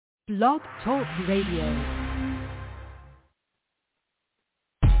Blog Talk Radio.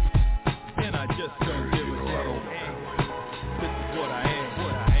 And I just don't give a damn. This is what I am.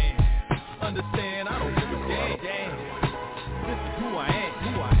 Understand, I don't give a damn. This is who I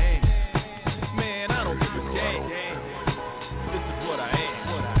am. Man, I don't give a damn. This is what I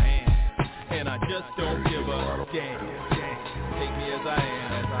am. And I just don't give a damn. Take me as I am.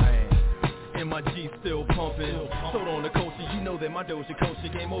 And my G still pumping. Sold on the culture, you know that my Doja culture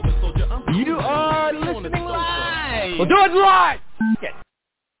game over, soldier. You are listening live. Well, do it live. Yes.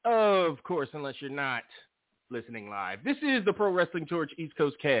 Of course, unless you're not listening live. This is the Pro Wrestling Torch East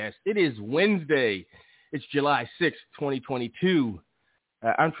Coast Cast. It is Wednesday. It's July 6th, 2022.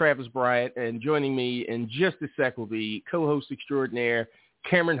 I'm Travis Bryant, and joining me in just a sec will be co-host extraordinaire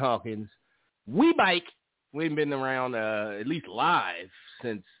Cameron Hawkins. We Bike. We haven't been around at least live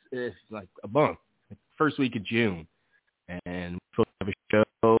since like a month, first week of June. And we'll have a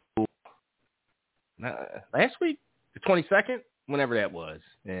show last week, the 22nd, whenever that was.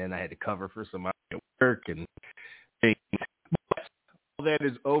 And I had to cover for some work and things. But all that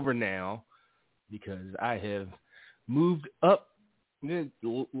is over now because I have moved up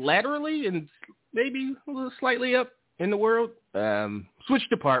laterally and maybe a little slightly up in the world. Switched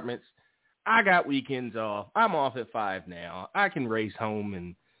departments. I got weekends off. I'm off at 5 now. I can race home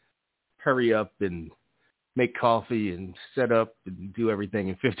and hurry up and make coffee and set up and do everything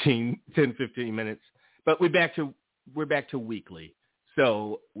in 10-15 minutes. But we're back to weekly.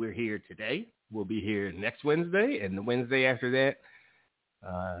 So we're here today. We'll be here next Wednesday and the Wednesday after that,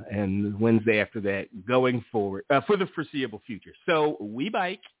 and the Wednesday after that going forward for the foreseeable future. So We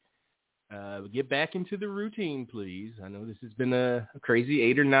Bike. Get back into the routine, please. I know this has been a crazy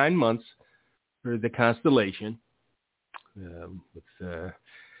 8 or 9 months for the Constellation. With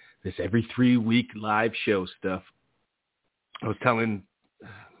this every 3-week live show stuff. I was telling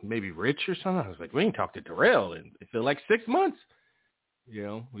maybe Rich or something. I was like, we ain't talked to Darrell in it feel like 6 months. You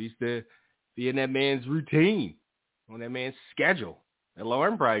know, we used to be in that man's routine, on that man's schedule. The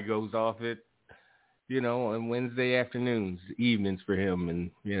alarm probably goes off at, on Wednesday afternoons, evenings for him.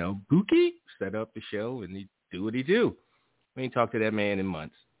 And, Buki set up the show and he do what he do. We ain't talked to that man in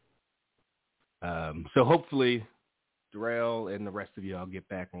months. So hopefully Darrell and the rest of y'all get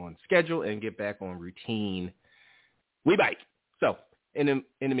back on schedule and get back on routine. We Bike. So in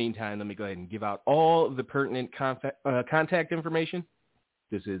the meantime, let me go ahead and give out all of the pertinent contact information.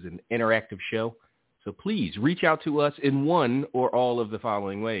 This is an interactive show, so please reach out to us in one or all of the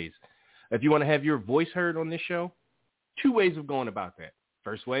following ways. If you want to have your voice heard on this show, 2 ways of going about that.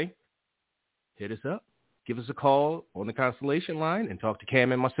 First way, hit us up. Give us a call on the Constellation line and talk to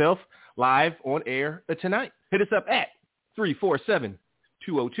Cam and myself live on air tonight. Hit us up at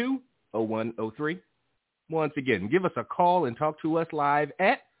 347-202-0103. Once again, give us a call and talk to us live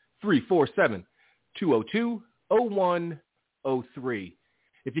at 347-202-0103.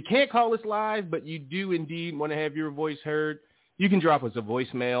 If you can't call us live, but you do indeed want to have your voice heard, you can drop us a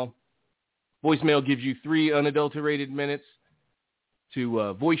voicemail. Voicemail gives you 3 unadulterated minutes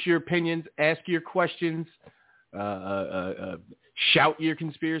to voice your opinions, ask your questions, shout your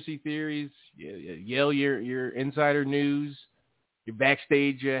conspiracy theories, yell your insider news, your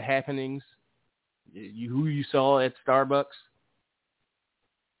backstage happenings, who you saw at Starbucks.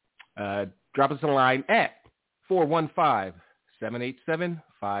 Drop us a line at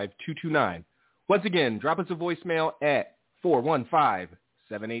 415-787-5229. Once again, drop us a voicemail at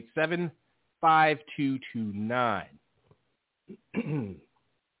 415-787-5229.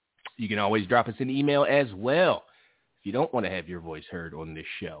 You can always drop us an email as well if you don't want to have your voice heard on this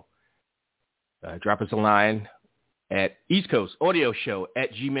show. Drop us a line at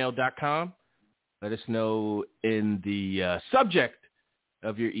eastcoastaudioshow@gmail.com. Let us know in the subject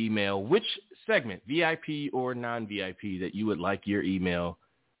of your email which segment, VIP or non-VIP, that you would like your email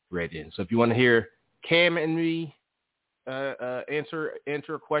read in. So if you want to hear Cam and me answer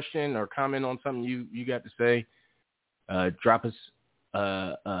a question or comment on something you got to say, drop us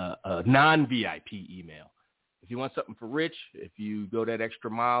a non-VIP email. If you want something for Rich, if you go that extra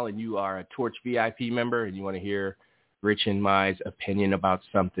mile and you are a Torch VIP member and you want to hear Rich and my opinion about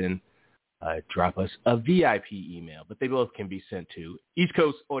something, drop us a VIP email. But they both can be sent to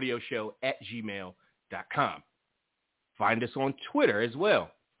eastcoastaudioshow@gmail.com. Find us on Twitter as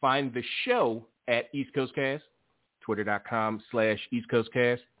well. Find the show at East Coast Cast,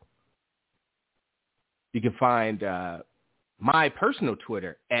 twitter.com/EastCoastCast. You can find my personal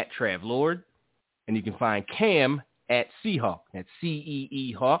Twitter at TravLord, and you can find Cam at Seahawk. That's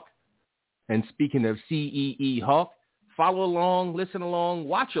CEE Hawk. And speaking of CEE Hawk, follow along, listen along,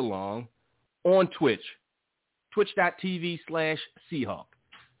 watch along on Twitch, twitch.tv/Seahawk.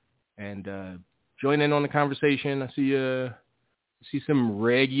 and join in on the conversation. I see some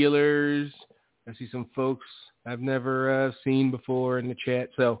regulars. I see some folks I've never seen before in the chat.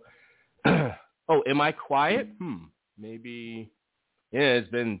 So, oh, am I quiet? Maybe. Yeah, it's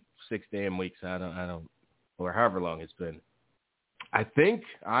been 6 damn weeks. I don't, or however long it's been. I think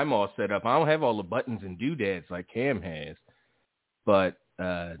I'm all set up. I don't have all the buttons and doodads like Cam has, but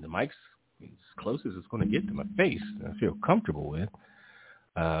the mic's as close as it's going to get to my face. I feel comfortable with.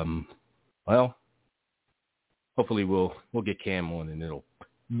 Well, hopefully we'll get Cam on and it'll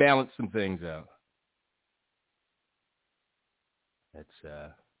balance some things out. That's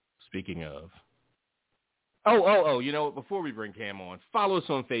speaking of. Oh, you know, before we bring Cam on, follow us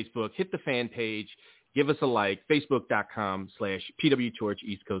on Facebook, hit the fan page, give us a like, facebook.com/PWTorch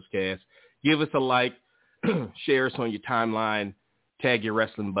East Coast Cast. Give us a like, share us on your timeline, tag your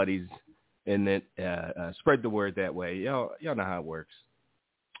wrestling buddies, and then spread the word that way. Y'all know how it works.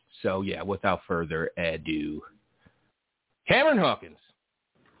 So, yeah, without further ado, Cameron Hawkins,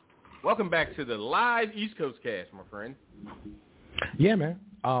 welcome back to the live East Coast Cast, my friend. Yeah, man.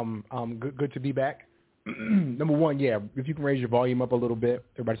 Good to be back. Number one, yeah, if you can raise your volume up a little bit.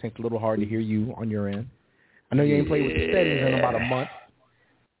 Everybody thinks it's a little hard to hear you on your end. I know you ain't played with the settings in about a month,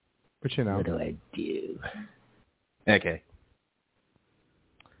 but you know. What do I do? Okay.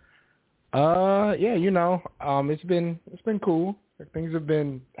 Yeah, you know, it's been cool. Things have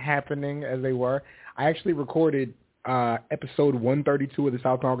been happening as they were. I actually recorded episode 132 of the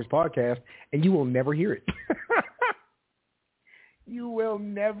South Congress podcast, and you will never hear it. You will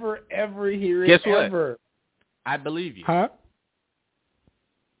never, ever hear it. Guess what? Ever. I believe you. Huh?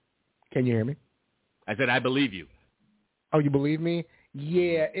 Can you hear me? I said I believe you. Oh, you believe me?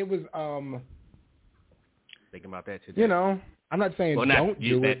 Yeah, it was, thinking about that today. You know, I'm not saying don't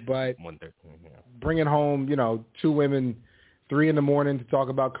do it, but bringing home, you know, 2 women, 3 a.m. to talk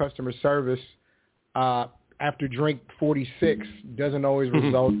about customer service after drink 46 doesn't always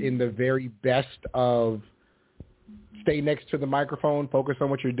result in the very best of stay next to the microphone, focus on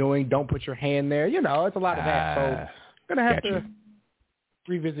what you're doing, don't put your hand there. You know, it's a lot of that. So I'm going to have to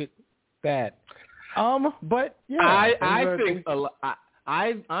revisit that. But, yeah.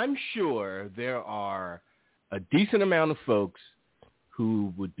 I'm sure there are a decent amount of folks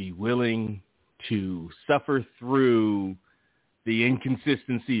who would be willing to suffer through the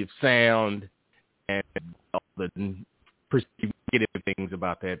inconsistency of sound and all the perceived negative things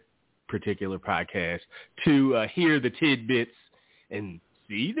about that particular podcast to hear the tidbits and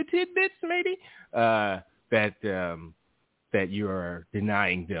see the tidbits maybe that you are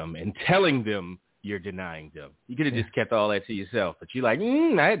denying them and telling them you're denying them. You could have just kept all that to yourself, but you're like,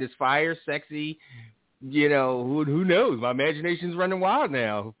 I had this fire, sexy, you know, who knows? My imagination's running wild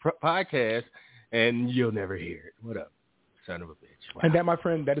now. Podcast, and you'll never hear it. What up, son of a bitch? Wow. And that, my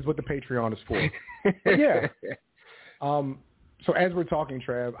friend, that is what the Patreon is for. But yeah. So as we're talking,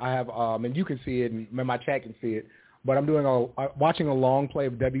 Trev, I have, and you can see it, and my chat can see it, but I'm watching a long play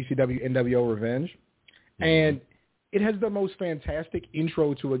of WCW NWO Revenge, and it has the most fantastic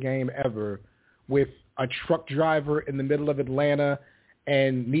intro to a game ever, with a truck driver in the middle of Atlanta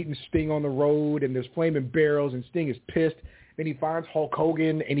and meeting Sting on the road, and there's flaming barrels, and Sting is pissed. Then he finds Hulk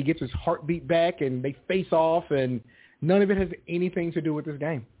Hogan, and he gets his heartbeat back, and they face off, and none of it has anything to do with this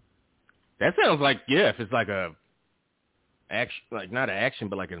game. That sounds like, if it's like a action, like not an action,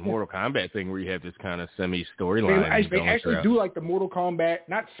 but like a Mortal Kombat thing where you have this kind of semi-storyline. They actually do like the Mortal Kombat,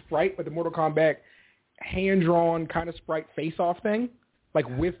 not Sprite, but the Mortal Kombat hand-drawn kind of Sprite face-off thing, like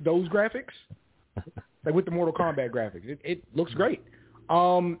with those graphics, like with the Mortal Kombat graphics. It looks great.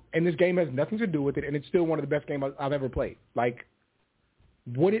 And this game has nothing to do with it, and it's still one of the best games I've ever played. Like,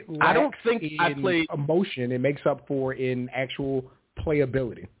 what it lacks I don't think I played emotion, it makes up for in actual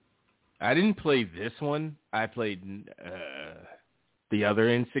playability. I didn't play this one. I played the other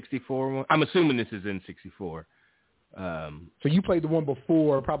N64 one. I'm assuming this is N64. So you played the one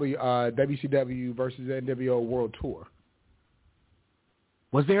before, probably WCW versus NWO World Tour.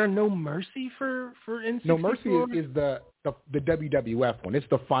 Was there a No Mercy for N64? No Mercy is the WWF one. It's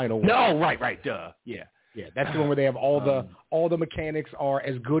the final one. No, right, duh. Yeah, that's the one where they have all the mechanics are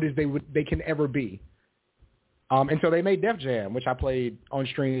as good as they can ever be. And so they made Def Jam, which I played on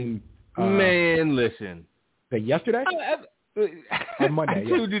stream. Man, listen. Yesterday? On Monday. I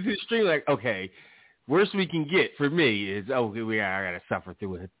tuned into the stream like, okay, worst we can get for me is, I got to suffer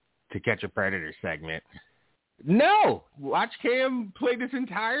through a To Catch a Predator segment. No! Watch Cam play this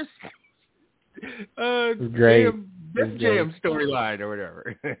entire Def Jam storyline or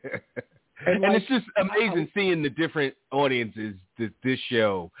whatever. And it's just amazing seeing the different audiences that this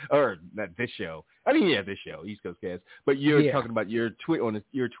show, or not this show. I mean, yeah, this show, East Coast Cast. But you're talking about your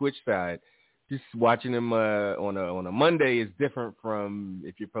your Twitch side. Just watching them on a Monday is different from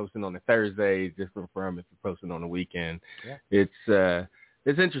if you're posting on a Thursday. Different from if you're posting on a weekend. Yeah.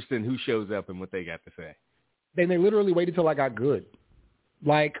 It's interesting who shows up and what they got to say. Then they literally waited till I got good.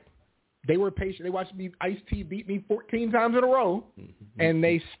 Like, they were patient. They watched me, Ice-T beat me 14 times in a row, and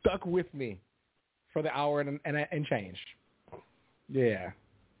they stuck with me for the hour and change. Yeah.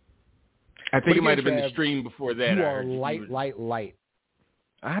 I think it might have been the stream before that. You are light.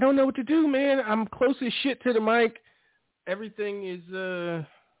 I don't know what to do, man. I'm close as shit to the mic. Everything is.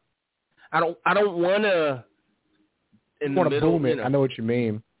 I don't want to. In the middle, boom it. I know what you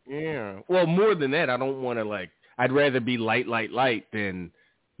mean. Yeah. Well, more than that, I don't want to I'd rather be light than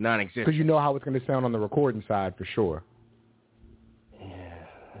non-existent. Because you know how it's going to sound on the recording side for sure. Yeah.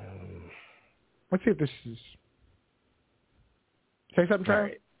 Let's see if this is. Say something, Trav.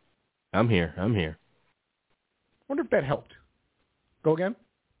 Right. I'm here. Wonder if that helped. Go again.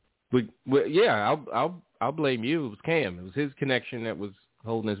 Well, yeah, I'll blame you. It was Cam. It was his connection that was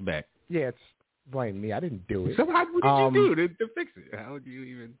holding us back. Yeah, it's blame me. I didn't do it. So what did you do to fix it? How would you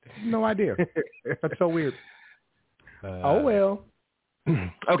even? No idea. That's so weird. Oh well.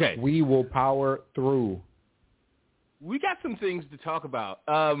 Okay. We will power through. We got some things to talk about.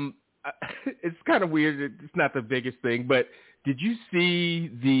 It's kind of weird. It's not the biggest thing, but did you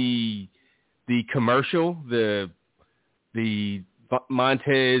see the commercial, the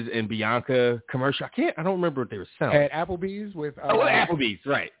Montez and Bianca commercial? I don't remember what they were selling. At Applebee's with... Applebee's,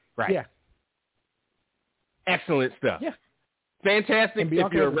 right. Yeah. Excellent stuff. Yeah. Fantastic and Bianca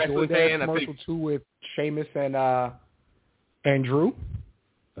if you're a wrestling fan. Commercial too with Sheamus and Drew.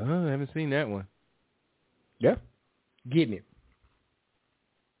 Oh, I haven't seen that one. Yeah. Getting it.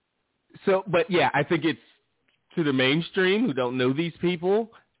 So, but yeah, I think it's to the mainstream who don't know these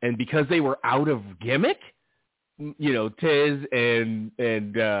people, and because they were out of gimmick, Tez and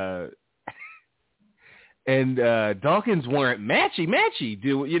Dawkins weren't matchy.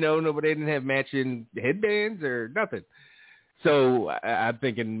 Nobody didn't have matching headbands or nothing. So I'm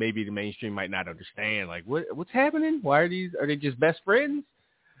thinking maybe the mainstream might not understand, what's happening? Why are they just best friends?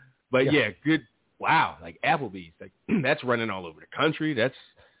 But yeah, good. Wow. Like Applebee's, that's running all over the country. That's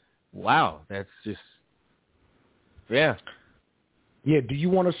just, yeah. Yeah. Do you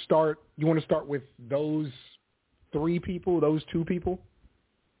want to start with those two people?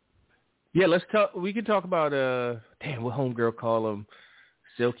 Yeah, let's talk. We can talk about what homegirl call them,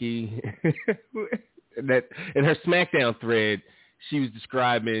 Silky. That in her SmackDown thread, she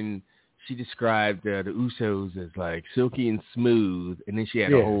described the Usos as silky and smooth, and then she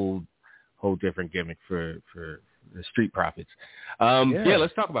had a whole different gimmick for the Street Profits.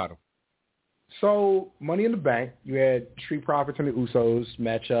 Let's talk about them. So, Money in the Bank, you had Street Profits and the Usos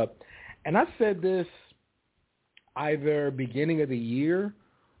match up, and I said this either beginning of the year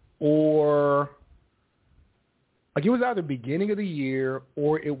or it was either beginning of the year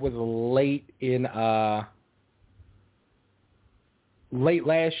or it was late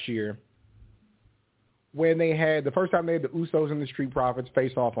last year when they had the first time they had the Usos and the Street Profits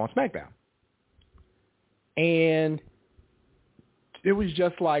face off on SmackDown. And it was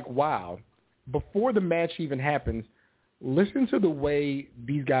just wow. Before the match even happens, listen to the way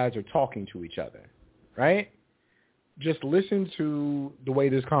these guys are talking to each other, right? Just listen to the way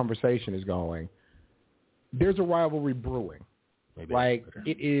this conversation is going. There's a rivalry brewing.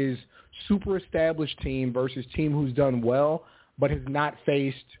 It is super established team versus team who's done well but has not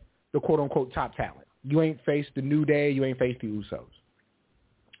faced the quote-unquote top talent. You ain't faced the New Day. You ain't faced the Usos.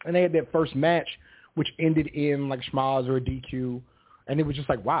 And they had that first match, which ended in schmoz or a DQ. And it was just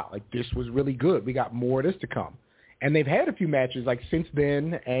wow, this was really good. We got more of this to come. And they've had a few matches since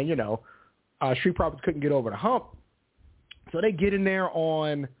then. And, Street Profits couldn't get over the hump. So they get in there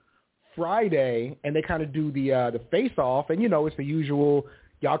on Friday, and they kind of do the face-off. And, it's the usual,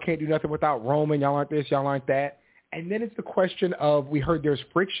 y'all can't do nothing without Roman. Y'all aren't this, y'all aren't that. And then it's the question of, we heard there's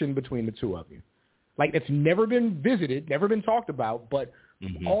friction between the two of you. It's never been visited, never been talked about, but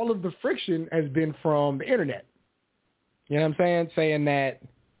all of the friction has been from the internet. You know what I'm saying? Saying that,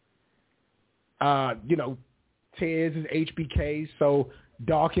 Tez is HBK, so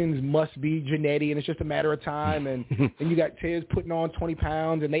Dawkins must be Jannetty, and it's just a matter of time. And you got Tez putting on 20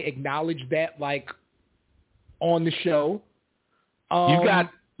 pounds, and they acknowledge that, on the show. You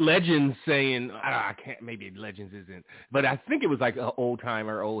got Legends saying, I can't, maybe Legends isn't, but I think it was an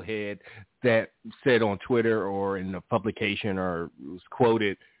old-timer, old head that said on Twitter or in a publication or was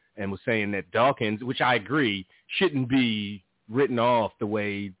quoted and was saying that Dawkins, which I agree, shouldn't be written off the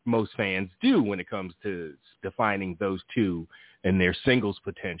way most fans do when it comes to defining those two and their singles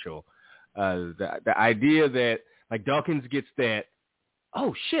potential. The idea that like Dawkins gets that,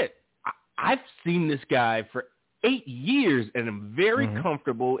 oh shit, I've seen this guy for 8 years and I'm very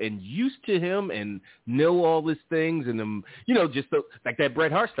comfortable and used to him and know all these things and I'm, just like that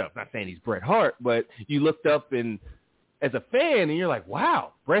Bret Hart stuff. Not saying he's Bret Hart, but you looked up and as a fan and you're like,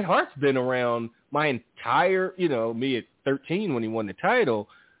 wow, Bret Hart's been around my entire, me at 13 when he won the title,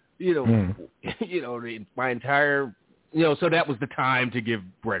 my entire, so that was the time to give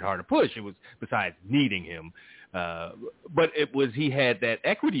Bret Hart a push. It was besides needing him. But it was, he had that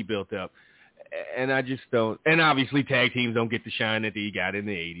equity built up. And I just don't, and obviously tag teams don't get the shine that he got in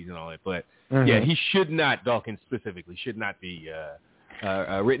the 80s and all that. But, yeah, he should not, Dawkins specifically, should not be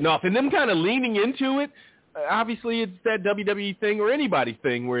written off. And them kind of leaning into it, obviously it's that WWE thing or anybody's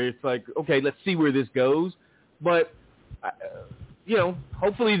thing where it's like, okay, let's see where this goes. But,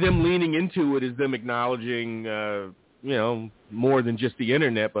 hopefully them leaning into it is them acknowledging, more than just the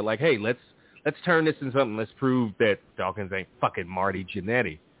internet, but like, hey, let's turn this into something. Let's prove that Dawkins ain't fucking Marty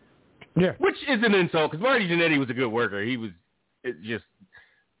Jannetty. Yeah. Which is an insult because Marty Jannetty was a good worker. He was just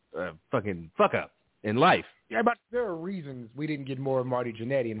a fucking fuck up in life. Yeah, but there are reasons we didn't get more of Marty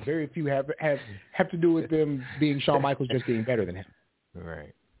Jannetty, and very few have to do with them being Shawn Michaels just being better than him.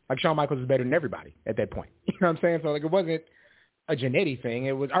 Right. Like Shawn Michaels is better than everybody at that point. You know what I'm saying? So like it wasn't a Jannetty thing.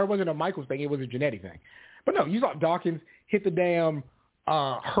 It wasn't a Michaels thing. It was a Jannetty thing. But no, you saw Dawkins hit the damn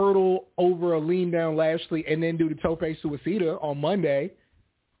hurdle over a lean down Lashley and then do the tope suicida on Monday.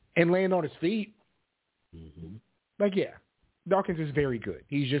 And land on his feet. Like, yeah, Dawkins is very good.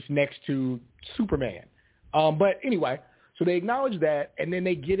 He's just next to Superman. But anyway, so they acknowledge that, and then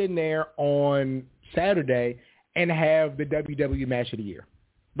they get in there on Saturday and have the WWE match of the year.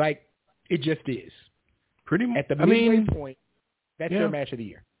 Like, it just is. Pretty much. At the midway point, that's their match of the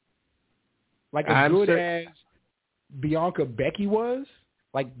year. Like, as good as Bianca Becky was,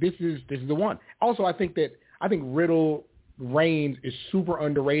 like, this is the one. Also, I think Riddle Reigns is super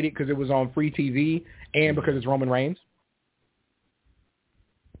underrated because it was on free TV and because it's Roman Reigns.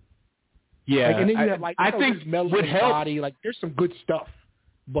 Yeah, like, and then you have I think what helps, body, like there's some good stuff.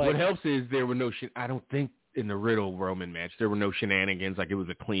 But what helps is there were no. I don't think in the Riddle Roman match there were no shenanigans. Like it was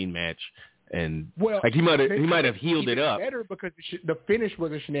a clean match, and like he might have healed it up better because the finish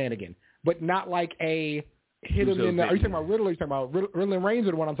was a shenanigan, but not like a hit him in the. Are you talking about Riddle? Or are you talking about Riddle and Reigns,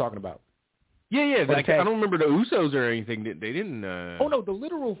 or the one I'm talking about? Yeah. Like, I don't remember the Usos or anything. They didn't. Oh no, the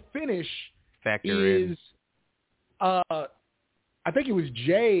literal finish factor is. I think it was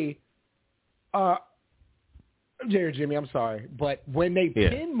Jay. Jay or Jimmy, I'm sorry, but when they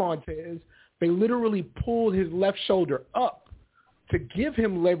pinned Montez, they literally pulled his left shoulder up to give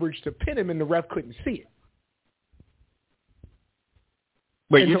him leverage to pin him, and the ref couldn't see it.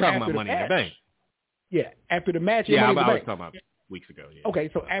 Wait, you're talking about Money in the Bank? Yeah, after the match. Yeah, I was talking about weeks ago. Yeah. Okay,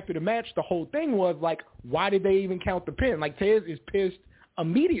 so after the match, the whole thing was like, why did they even count the pin? Like, Tez is pissed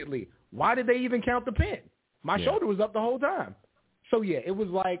immediately. Why did they even count the pin? My shoulder was up the whole time. So, yeah, it was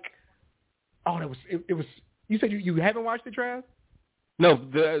like, it was. You said you haven't watched it, Trav? No,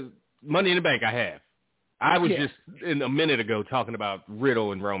 the Money in the Bank I have. I was just a minute ago talking about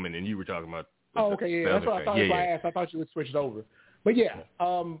Riddle and Roman, and you were talking about. Oh, okay, yeah. That's what I thought. If I asked, I thought you would switch it over. But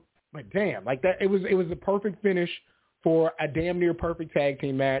but damn, like that. It was the perfect finish for a damn near perfect tag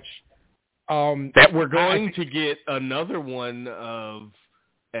team match. That we're going to get another one of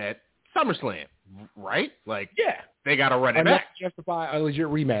at SummerSlam, right? Like, they got to run it back. Justify a legit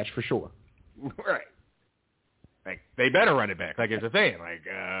rematch for sure. Right. Like, they better run it back. Like, as a fan, like,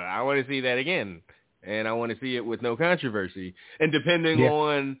 I want to see that again, and I want to see it with no controversy. And depending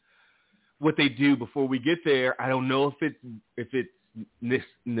on what they do before we get there, I don't know if it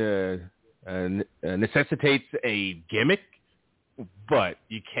necessitates a gimmick, but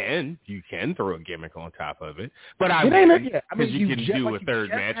you can throw a gimmick on top of it. But because you can do a third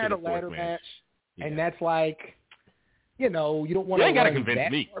match and a fourth match, and that's like, you don't want to run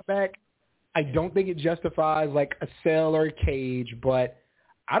that far back. I don't think it justifies like a Cell or a Cage, but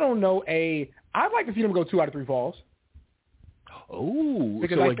I don't know. I'd like to see them go 2 out of 3 falls. Oh,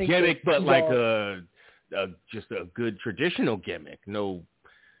 because so a gimmick, but like just a good traditional gimmick, no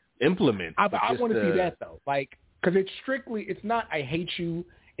implement. I want to see that though, like, because it's not I hate you,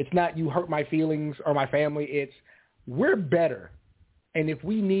 it's not you hurt my feelings or my family. It's we're better, and if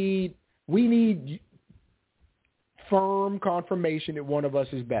we need firm confirmation that one of us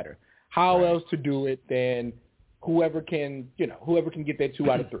is better. How else to do it than whoever can get that 2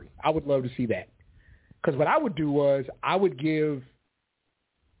 out of 3. I would love to see that. Because what I would do was I would give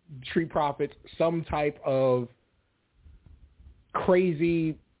Street Profits some type of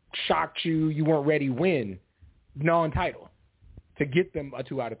crazy, shocked you weren't ready win, non-title, to get them a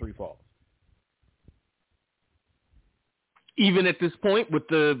 2 out of 3 falls. Even at this point,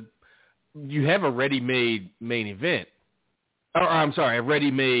 you have a ready-made main event. Or I'm sorry, a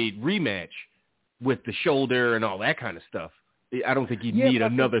ready-made rematch with the shoulder and all that kind of stuff. I don't think you need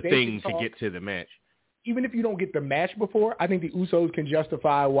another thing to get to the match. Even if you don't get the match before, I think the Usos can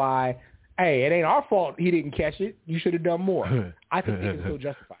justify why, hey, it ain't our fault he didn't catch it. You should have done more. I think they can still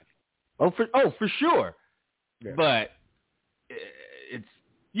justify it. For sure. Yeah. But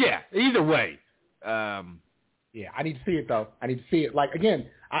either way. Yeah, I need to see it, though. I need to see it. Like, again,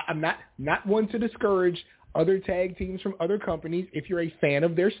 I'm not one to discourage other tag teams from other companies if you're a fan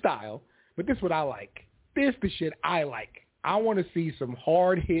of their style. But this is what I like. This the shit I like. I want to see some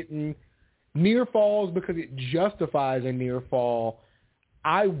hard-hitting near falls because it justifies a near fall.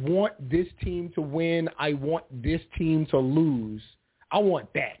 I want this team to win. I want this team to lose. I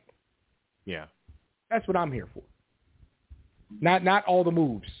want that. Yeah. That's what I'm here for. Not all the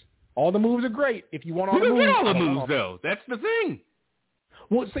moves. All the moves are great. If you want all the moves. You don't get all the moves, though. That's the thing.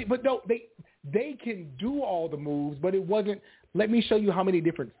 Well, see, but no, they can do all the moves, but it wasn't, let me show you how many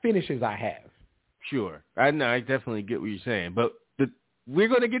different finishes I have. Sure. I definitely get what you're saying, but we're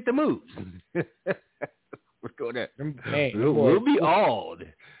going to get the moves. We're going to. We'll be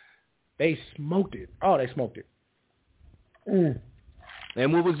awed. They smoked it. Oh, they smoked it. Mm.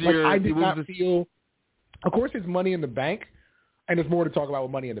 And what was your... I did not feel... Of course, it's Money in the Bank, and there's more to talk about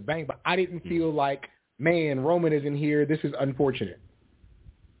with Money in the Bank, but I didn't feel like, man, Roman isn't here. This is unfortunate.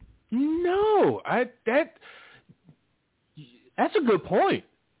 No. That's a good point.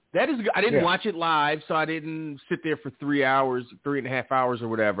 That is. I didn't watch it live, so I didn't sit there for 3 hours, 3.5 hours or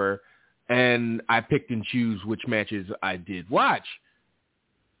whatever, and I picked and choose which matches I did watch.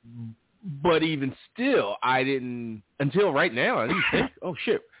 But even still, I didn't, until right now, I didn't think, oh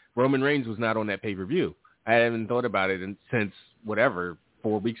shit, Roman Reigns was not on that pay-per-view. I haven't thought about it since, 4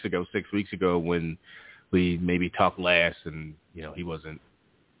 weeks ago, 6 weeks ago, when we maybe talked last and, he wasn't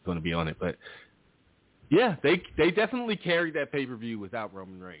going to be on it. But yeah, they definitely carried that pay-per-view without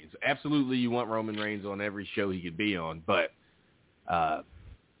Roman Reigns. Absolutely, you want Roman Reigns on every show he could be on, but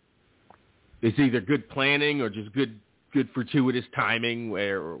it's either good planning or just good fortuitous timing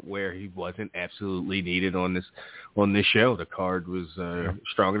where he wasn't absolutely needed on this show. The card was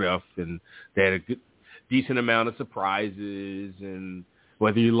strong enough, and they had a decent amount of surprises, and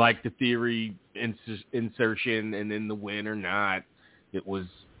whether you like the theory insertion and then the win or not, it was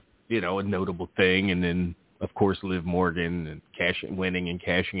a notable thing. And then, of course, Liv Morgan and winning and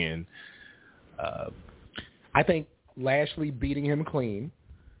cashing in. I think Lashley beating him clean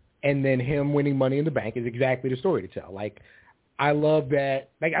and then him winning Money in the Bank is exactly the story to tell. Like, I love that.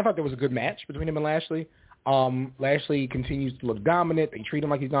 Like, I thought there was a good match between him and Lashley. Lashley continues to look dominant. They treat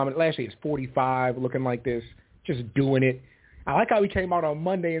him like he's dominant. Lashley is 45, looking like this, just doing it. I like how he came out on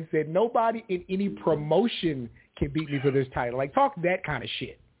Monday and said, nobody in any promotion can beat me for this title. Like, talk that kind of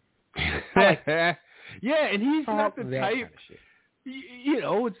shit. Yeah, and he's not the type. Kind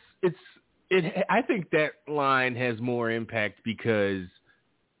of I think that line has more impact because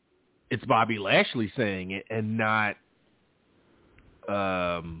it's Bobby Lashley saying it and not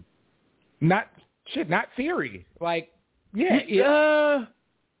theory. Like, I'm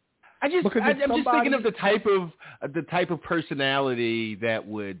just thinking of the type of personality that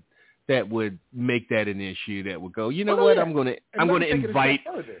would make that an issue. That would go, I'm going to invite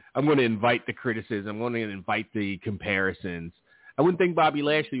the criticism. I'm going to invite the comparisons. I wouldn't think Bobby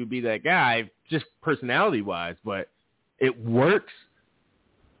Lashley would be that guy, just personality wise, but it works.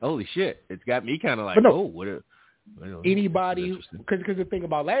 Holy shit! It's got me kind of like, anybody, because the thing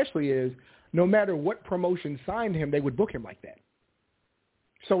about Lashley is, no matter what promotion signed him, they would book him like that.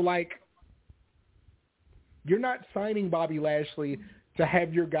 So, like, you're not signing Bobby Lashley to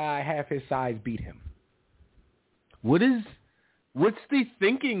have your guy half his size beat him. What's the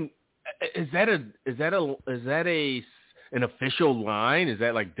thinking? Is that an official line? Is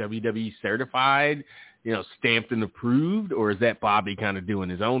that like WWE certified, stamped and approved, or is that Bobby kind of doing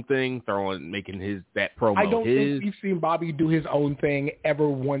his own thing, making that promo his? I don't think we've seen Bobby do his own thing ever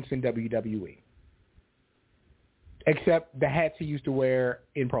once in WWE, except the hats he used to wear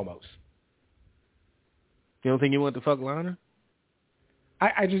in promos. You don't think he went to fuck Lana?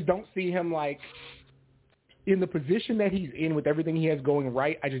 I just don't see him, like, in the position that he's in with everything he has going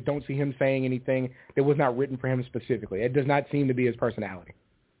right. I just don't see him saying anything that was not written for him specifically. It does not seem to be his personality.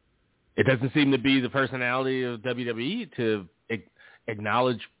 It doesn't seem to be the personality of WWE to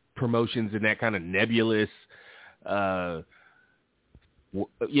acknowledge promotions in that kind of nebulous,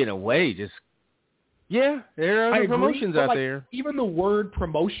 way. Just, Yeah, there are other promotions out there. Even the word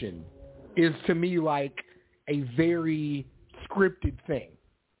promotion is to me like a very scripted thing.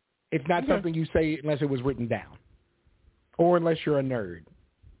 It's not something you say unless it was written down or unless you're a nerd.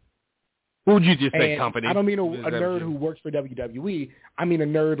 What would you just say, company? I don't mean a nerd who works for WWE. I mean a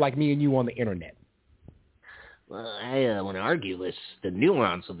nerd like me and you on the internet. Well, I want to argue the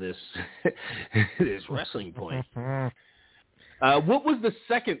nuance of this this wrestling point. What was the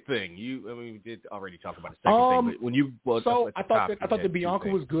second thing? We did already talk about the second thing, but when you I thought that Bianca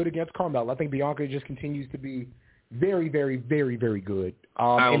was good against Carmella. I think Bianca just continues to be very, very, very, very good,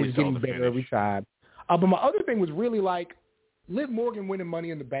 and is getting better every time. But my other thing was really like Liv Morgan winning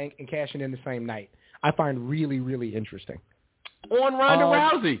Money in the Bank and cashing in the same night. I find really, really interesting. On Ronda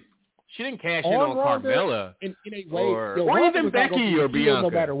Rousey. She didn't cash in on Carmella. In a way, or even Becky or Bianca. No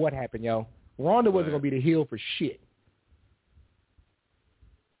matter what happened, Ronda wasn't going to be the heel for shit.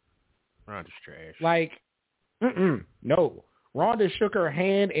 Ronda's trash. Like, no. Ronda shook her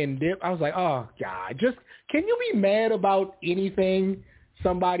hand and dipped. I was like, oh, God. Just, can you be mad about anything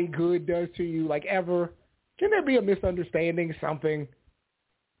somebody good does to you, like, ever? Can there be a misunderstanding, something?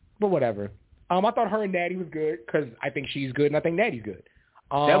 But whatever. I thought her and Natty was good because I think she's good and I think Natty's good.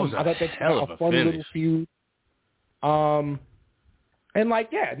 That was a hell of a fun finish. Little feud. And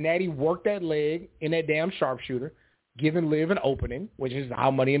Natty worked that leg in that damn sharpshooter, giving Liv an opening, which is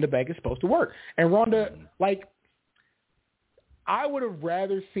how Money in the Bank is supposed to work. And Ronda, I would have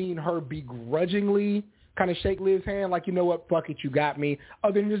rather seen her begrudgingly kind of shake Liv's hand, like, you know what, fuck it, you got me,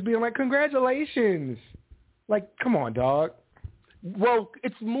 other than just being like, congratulations. Like, come on, dog. Well,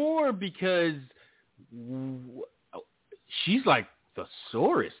 it's more because she's like the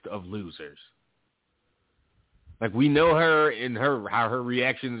sorest of losers. Like, we know her and how her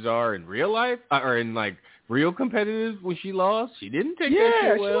reactions are in real life, or in like real competitive when she lost. She didn't take that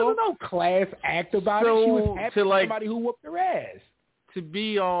shit well. She wasn't no class act about it. She was happy for somebody who whooped her ass. To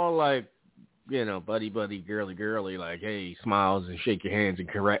be all like, buddy, girly, like, hey, smiles and shake your hands and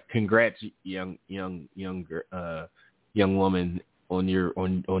congrats, young woman,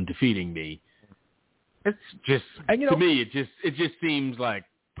 on defeating me. It's just, to me, it just seems like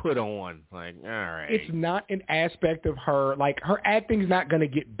put on. Like, all right. It's not an aspect of her, like, her acting's not going to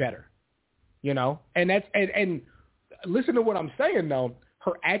get better, And that's, and listen to what I'm saying, though.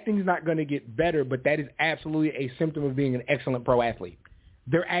 Her acting's not going to get better, but that is absolutely a symptom of being an excellent pro athlete.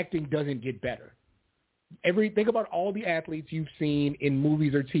 Their acting doesn't get better. Think about all the athletes you've seen in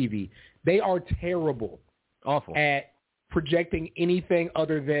movies or TV. They are terrible. Awful. At projecting anything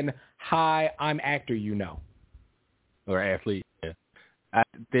other than, hi, I'm actor, Or athlete, yeah.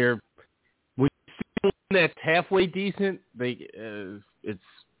 When you see one that's halfway decent, it's,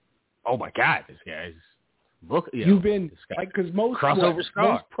 oh my God, this guy's look. You've been, because most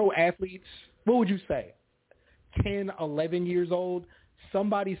pro athletes, what would you say, 10, 11 years old,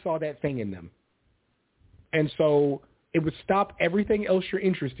 somebody saw that thing in them. And so it would stop everything else you're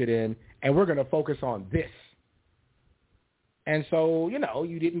interested in, and we're going to focus on this. And so,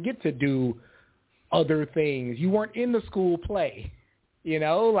 you didn't get to do other things. You weren't in the school play,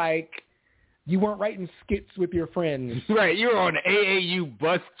 like you weren't writing skits with your friends. Right. You were on an AAU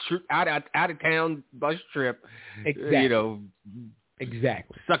bus out of town bus trip. Exactly.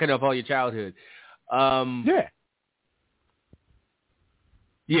 Exactly. Sucking up all your childhood. Yeah.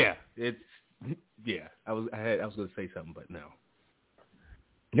 Yeah. It's, yeah. I was going to say something, but no.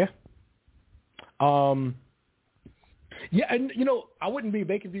 Yeah. Yeah, and, I wouldn't be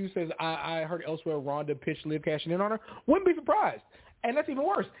making views says I heard elsewhere Ronda pitched Liv cashing in on her. Wouldn't be surprised. And that's even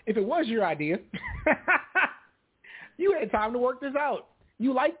worse. If it was your idea, you had time to work this out.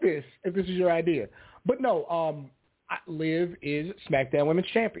 You like this if this is your idea. But no, Liv is SmackDown Women's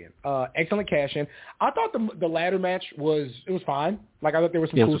Champion. Excellent cash-in. I thought the ladder match was fine. Like, I thought there were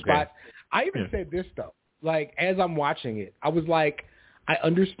some cool spots. I even said this, though. Like, as I'm watching it, I was like, I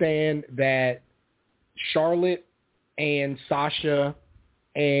understand that Charlotte and Sasha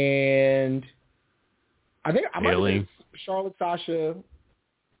and I think I might have been Charlotte, Sasha,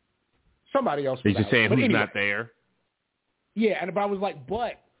 somebody else. He's just saying who's not there. Yeah, but I was like,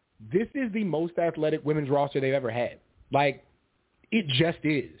 but this is the most athletic women's roster they've ever had. Like, it just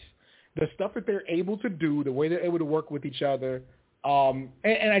is. The stuff that they're able to do, the way they're able to work with each other, and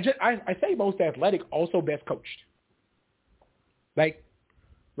I say most athletic, also best coached. Like,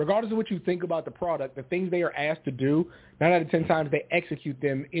 regardless of what you think about the product, the things they are asked to do, 9 out of 10 times they execute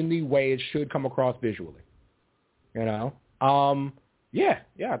them in the way it should come across visually. Yeah,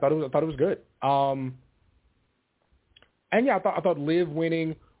 I thought it was good. And yeah, I thought Liv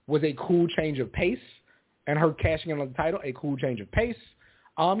winning was a cool change of pace, and her cashing in on the title, a cool change of pace.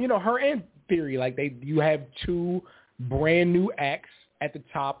 Her and theory. Like you have two brand new acts at the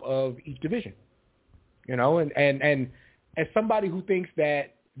top of each division. You know, and as somebody who thinks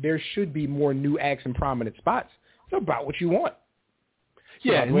that there should be more new acts in prominent spots, it's about what you want.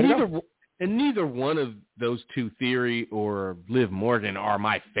 Yeah, neither one of those two, Theory or Liv Morgan, are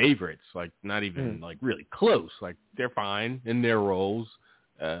my favorites. Like, not even like really close. Like, they're fine in their roles,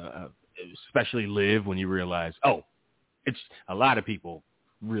 especially Liv. When you realize, it's a lot of people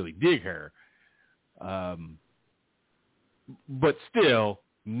really dig her, but still,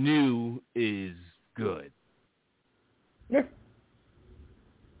 new is good. Yeah.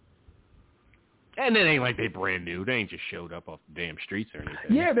 And it ain't like they brand new. They ain't just showed up off the damn streets or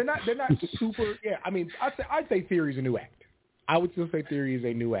anything. Yeah, they're not super. Yeah, I mean, I'd say Theory's a new act. I would still say Theory is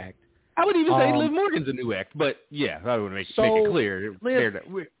a new act. I would even say Liv Morgan's a new act, but yeah, I would make it clear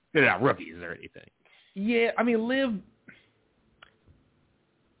they're not rookies or anything. Yeah, I mean, Liv.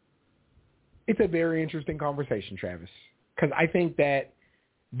 It's a very interesting conversation, Travis, because I think that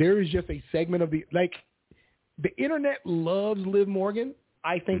there is just a segment of the internet loves Liv Morgan.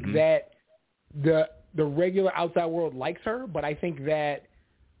 I think that the regular outside world likes her, but I think that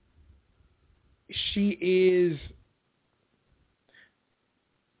she's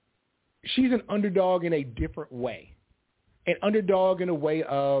an underdog in a different way. An underdog in a way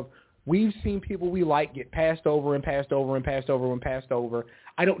of we've seen people we like get passed over and passed over and passed over and passed over.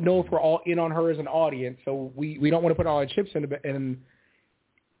 I don't know if we're all in on her as an audience, so we don't want to put all our chips in.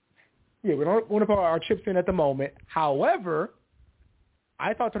 We don't want to put our chips in at the moment. However,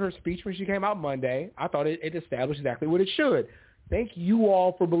 I thought that her speech when she came out Monday, I thought it established exactly what it should. Thank you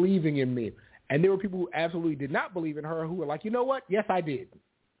all for believing in me. And there were people who absolutely did not believe in her who were like, you know what? Yes, I did.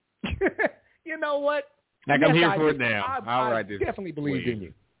 You know what? Like, yes, I'm here for it now. I definitely believed in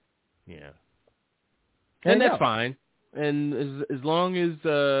you. Yeah. And that's fine. And as long as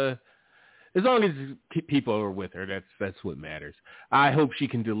people are with her, that's what matters. I hope she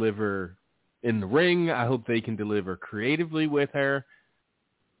can deliver in the ring. I hope they can deliver creatively with her.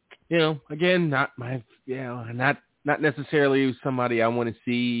 You know, again, not necessarily somebody I want to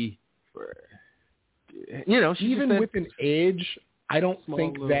see. Even with an edge, I don't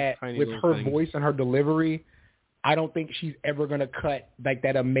think that with her voice and her delivery, I don't think she's ever going to cut like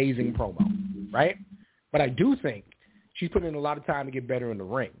that amazing promo, right? But I do think she's putting in a lot of time to get better in the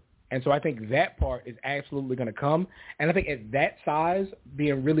ring. And so I think that part is absolutely going to come. And I think at that size,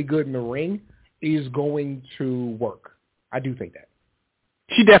 being really good in the ring is going to work. I do think that.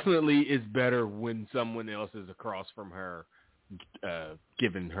 She definitely is better when someone else is across from her,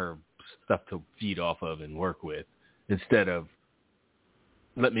 giving her stuff to feed off of and work with, instead of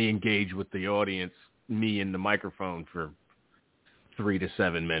let me engage with the audience, me and the microphone for 3 to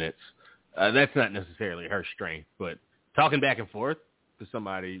 7 minutes. That's not necessarily her strength, but talking back and forth to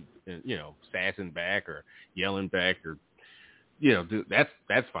somebody, sassing back or yelling back or,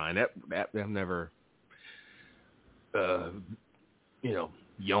 that's fine. That I've never,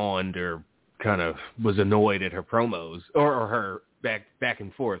 yawned or kind of was annoyed at her promos or her back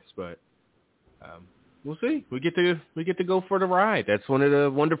and forths, but we'll see. We get to go for the ride. That's one of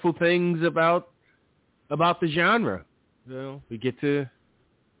the wonderful things about the genre. We get to,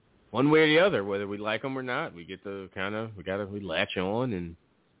 one way or the other, whether we like them or not, we get to we latch on and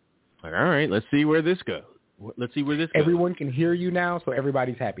like, all right, let's see where this goes. Let's see where this goes. Everyone can hear you now, so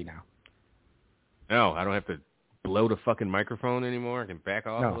everybody's happy now. No, I don't have to blow the fucking microphone anymore. I can back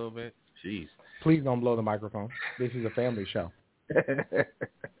off a little bit. Jeez. Please don't blow the microphone. This is a family show.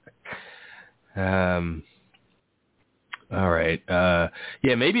 All right.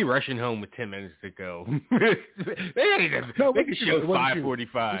 Maybe rushing home with 10 minutes to go. Make the show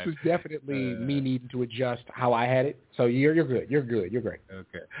 5:45. This was definitely me needing to adjust how I had it. So you're good. You're good. You're great.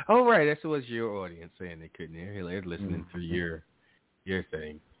 Okay. Oh, right. That's what your audience saying they couldn't hear. They're listening to your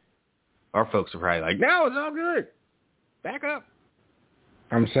thing. Our folks are probably like, no, it's all good. Back up.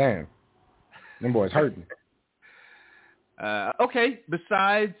 I'm saying. Them boys hurting. Okay.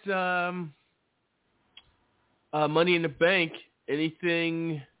 Besides Money in the Bank,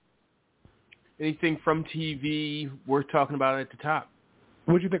 anything from TV worth talking about at the top?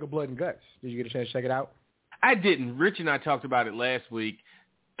 What did you think of Blood and Guts? Did you get a chance to check it out? I didn't. Rich and I talked about it last week,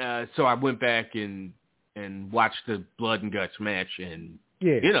 so I went back and watched the Blood and Guts match, and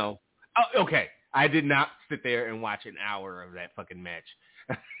okay. I did not sit there and watch an hour of that fucking match.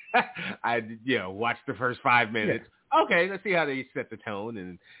 I watched the first 5 minutes. Yeah. Okay, let's see how they set the tone,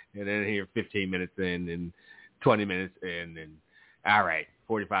 and then here 15 minutes in and 20 minutes in, and all right,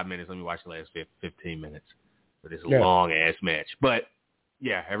 45 minutes. Let me watch the last 15 minutes for this long ass match. But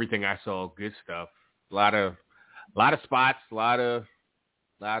yeah, everything I saw, good stuff. A lot of spots, a lot of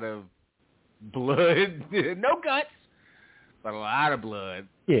blood, no guts, but a lot of blood.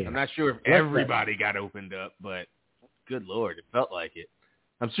 Yeah. I'm not sure if everybody got opened up, but good Lord, it felt like it.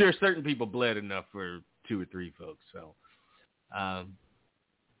 I'm sure certain people bled enough for 2 or 3 folks. So,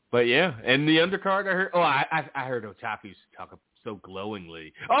 but yeah, and the undercard I heard. Oh, I heard Otaku talk so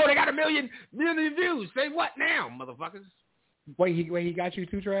glowingly. Oh, they got 1 million views. Say what now, motherfuckers? Wait, he got you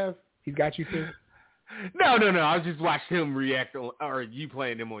too, Trav? He's got you too? No. I was just watching him react on, or you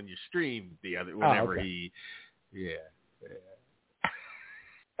playing him on your stream whenever okay. Yeah.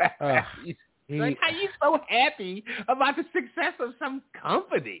 He, like, how you so happy about the success of some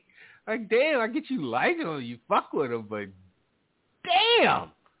company? Like, damn, I get you liking them, you fuck with them, but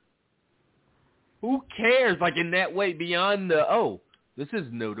damn, who cares? Like in that way, beyond the this is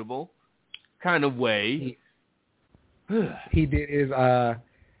notable kind of way. He did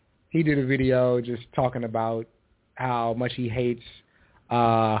a video just talking about how much he hates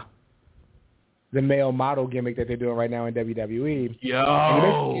the male model gimmick that they're doing right now in WWE.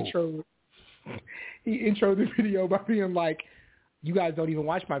 Yo. He introed the video by being like, you guys don't even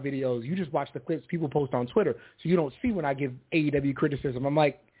watch my videos. You just watch the clips people post on Twitter. So you don't see when I give AEW criticism. I'm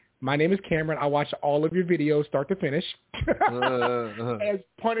like, my name is Cameron. I watch all of your videos start to finish as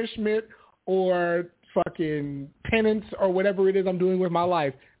punishment or fucking penance or whatever it is I'm doing with my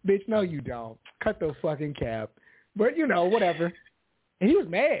life. Bitch, no, you don't. Cut the fucking cap. But, whatever. And he was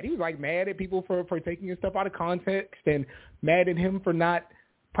mad. He was, mad at people for taking his stuff out of context and mad at him for not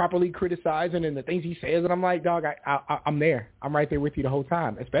properly criticizing and the things he says. And I'm like, dog, I'm there. I'm right there with you the whole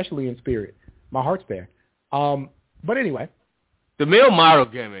time, especially in spirit. My heart's there. But anyway. The male model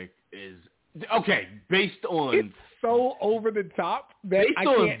gimmick is, okay, based on... It's so over the top that I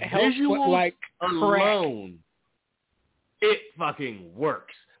can't help but, alone, it fucking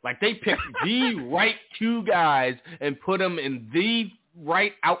works. Like, they picked the right 2 guys and put them in the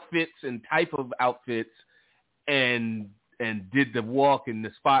right outfits and type of outfits and did the walk in the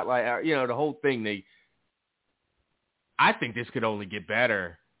spotlight, the whole thing. I think this could only get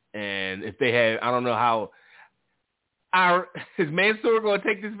better. And if they had, I don't know how, is Mansoor going to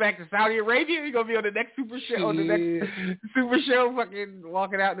take this back to Saudi Arabia? He's going to be on the next Super Show, fucking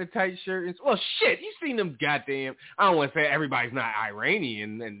walking out in a tight shirt. Well, shit, you've seen them goddamn, I don't want to say everybody's not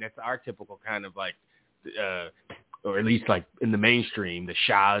Iranian, and that's our typical kind of or at least like in the mainstream, the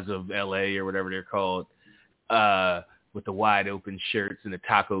Shahs of L.A. or whatever they're called, with the wide open shirts and the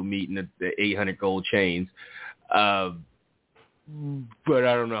taco meat and the 800 gold chains. But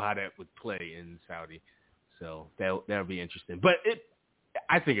I don't know how that would play in Saudi. So that'll be interesting. But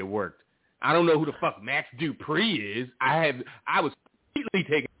I think it worked. I don't know who the fuck Max Dupree is. I was completely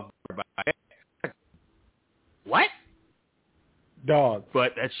taken off by it. What? Dog.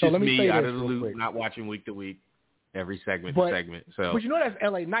 But that's just me out of the loop, not watching week to week, every segment to segment. So. But that's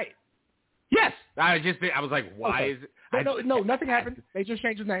LA Knight. Yes. I was like, why is it? No, nothing happened. They just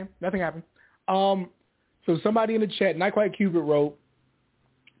changed his name. Nothing happened. So somebody in the chat, Not Quite Cupid, wrote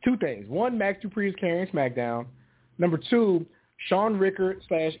 2 things. 1, Max Dupree is carrying SmackDown. Number 2, Sean Rickard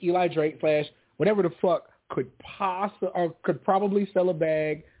 / Eli Drake / whatever the fuck could probably sell a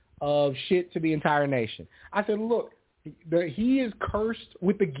bag of shit to the entire nation. I said, look, he is cursed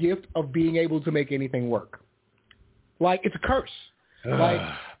with the gift of being able to make anything work. Like, it's a curse. Like,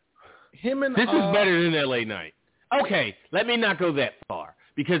 him and... This is better than LA Knight. Okay, let me not go that far.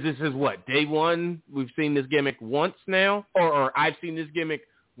 Because this is what? Day 1? We've seen this gimmick once now? Or I've seen this gimmick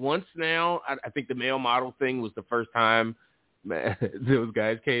once now. I think the male model thing was the first time those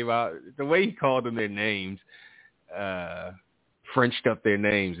guys came out. The way he called them their names, Frenched up their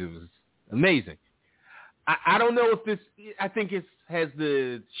names, it was amazing. I don't know if this, I think it has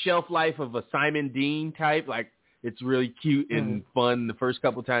the shelf life of a Simon Dean type. Like, it's really cute and fun the first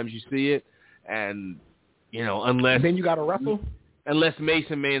couple times you see it. And, unless... And then you got to wrestle? Unless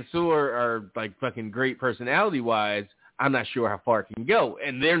Mason Mansoor are, like, fucking great personality-wise, I'm not sure how far it can go.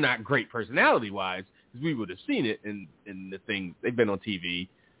 And they're not great personality-wise, because we would have seen it in the thing. They've been on TV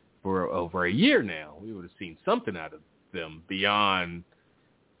for over a year now. We would have seen something out of them beyond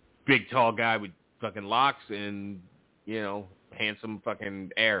big, tall guy with fucking locks and, handsome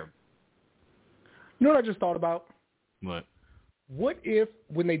fucking Arab. You know what I just thought about? What? What if,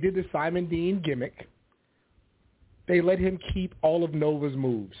 when they did the Simon Dean gimmick, they let him keep all of Nova's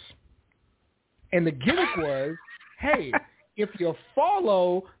moves? And the gimmick was, hey, if you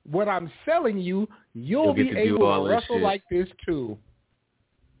follow what I'm selling you, you'll be able to wrestle like this too.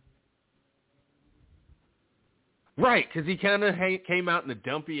 Right, because he kind of came out in the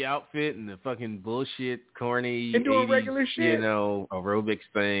dumpy outfit and the fucking bullshit, corny, and doing 80s, regular shit, aerobics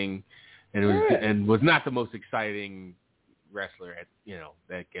thing, and was not the most exciting wrestler.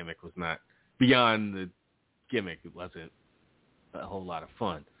 That gimmick was not beyond the gimmick, it wasn't a whole lot of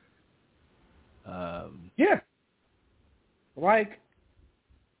fun. Yeah. Like,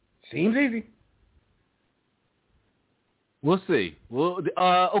 seems easy. We'll see. Well,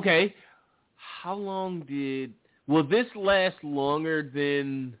 okay. How long will this last longer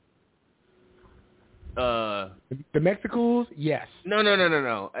than the Mexicals? Yes. No.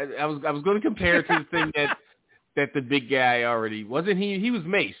 I was going to compare it to the thing that the big guy already wasn't. He was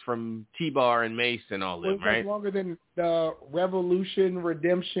Mace from T-Bar and Mace and all them, right? Longer than the Revolution,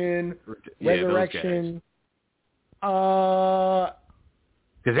 Redemption, Resurrection. Because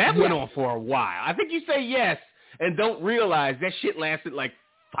that went on for a while. I think you say yes and don't realize that shit lasted like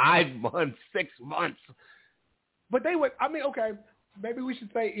 5 months, 6 months. But they would. I mean, okay. Maybe we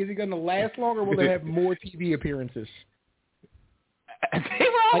should say, is it going to last longer or will they have more TV appearances? They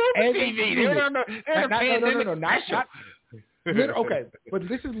were all over TV. No. Not okay, but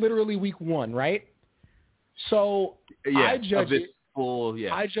this is literally week 1, right? So I judge it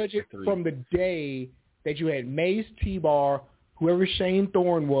from the day that you had Mace, T-Bar, whoever Shane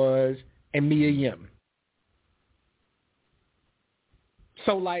Thorne was, and Mia Yim.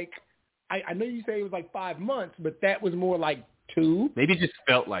 So, like, I know you say it was like 5 months, but that was more like 2. Maybe it just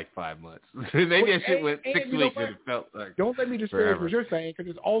felt like 5 months. Maybe that shit went 6 weeks and it felt like Don't let me disparage what you're saying, because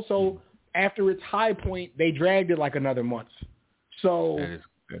it's also, after its high point, they dragged it like another month. So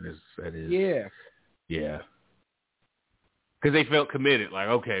that is. Yeah. Yeah. Because they felt committed. Like,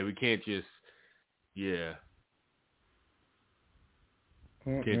 okay, we can't just,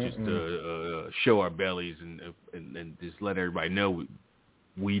 can't just show our bellies and just let everybody know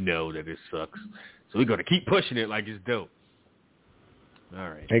we know that it sucks. So we're going to keep pushing it like it's dope. All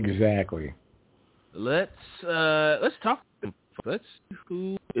right. Exactly. Let's talk. Let's see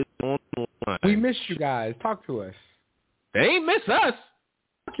who is on the line. We missed you guys. Talk to us. They ain't miss us.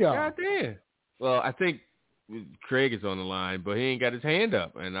 Fuck y'all. God damn. Well, I think Craig is on the line, but he ain't got his hand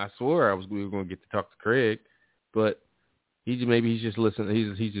up, and I swore we were going to get to talk to Craig, but he's just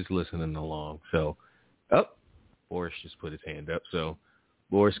listening. He's just listening along. So, Boris just put his hand up. So,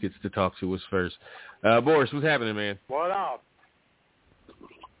 Boris gets to talk to us first. Boris, what's happening, man? What up?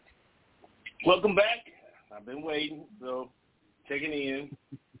 Welcome back. I've been waiting, so checking in,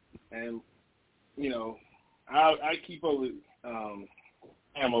 and I keep up with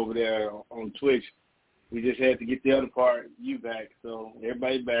Sam over there on Twitch. We just had to get the other part, you back, so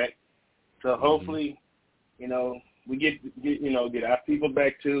everybody back. So hopefully, we get our people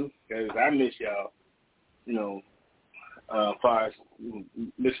back too, because I miss y'all. As far as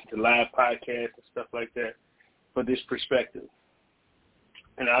listening to live podcasts and stuff like that, for this perspective.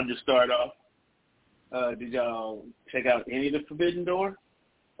 And I'll just start off. Did y'all check out any of the Forbidden Door?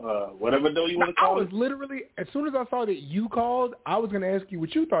 Whatever door you want to call it? I was literally, as soon as I saw that you called, I was going to ask you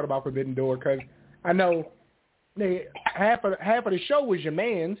what you thought about Forbidden Door, because I know half of the show was your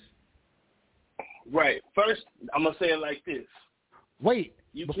man's. Right. First, I'm going to say it like this. Wait,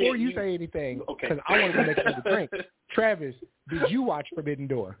 before you say anything, because I want to make sure to drink. Travis, did you watch Forbidden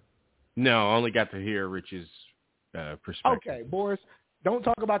Door? No, I only got to hear Rich's perspective. Okay, Boris, don't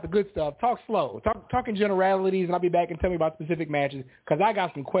talk about the good stuff. Talk slow. Talk in generalities, and I'll be back and tell me about specific matches, because I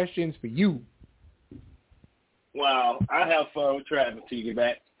got some questions for you. Wow, I have fun with Trav until you get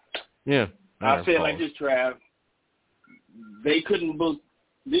back. Yeah. I'll say it like this, Trav. They couldn't book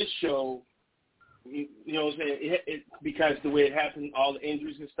this show, you know what I'm saying, it because the way it happened, all the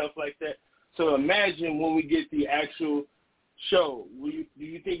injuries and stuff like that. So imagine when we get the actual show. Do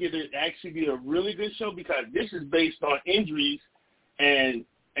you think it would actually be a really good show? Because this is based on injuries and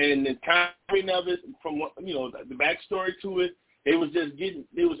the timing of it, from what, the backstory to it. It was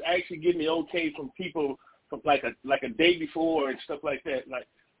actually getting the okay from people from like a day before and stuff like that.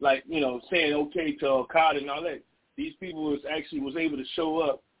 Like saying okay to Okada and all that. These people was able to show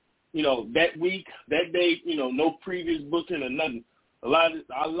up, that week, that day, no previous booking or nothing. A lot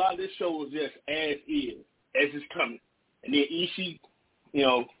of this show was just as is, as it's coming. And then Ishii,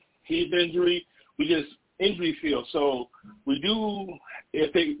 his injury, we just injury field. So we do,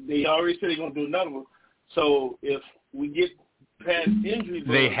 if they already said they're going to do another one. So if we get past injury,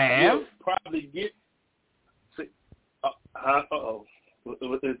 they have? We'll probably get, is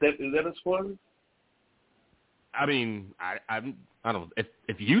that a spoiler? I mean, I don't.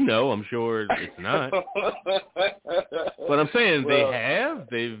 If you know, I'm sure it's not. But I'm saying they have.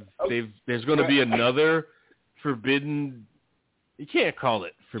 There's going to be another Forbidden. You can't call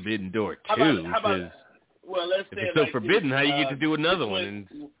it Forbidden Door 2. Well, let's say if it's so like forbidden, how you get to do another one in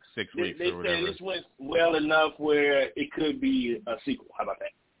 6 weeks or whatever? They said this went well enough where it could be a sequel. How about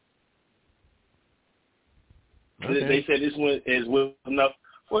that? Okay. They said this went as well enough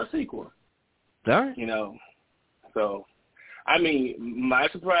for a sequel. All right. You know, so I mean, my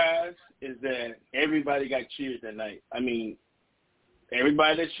surprise is that everybody got cheered that night. I mean,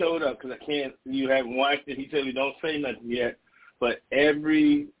 everybody that showed up, because you haven't watched it. He said we don't say nothing yet, but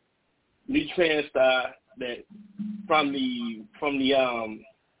every New Japan star that from the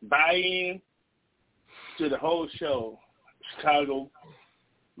buy-in to the whole show, Chicago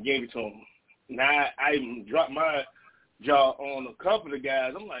gave it to him. Now I dropped my jaw on a couple of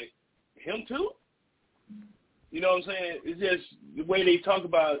guys. I'm like, him too? You know what I'm saying? It's just the way they talk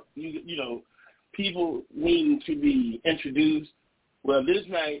about, you know, people needing to be introduced. Well, this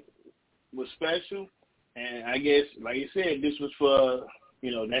night was special, and I guess, like you said, this was for,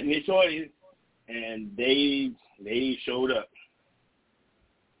 you know, that niche audience, and they showed up.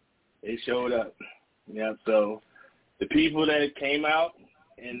 They showed up. Yeah, so the people that came out,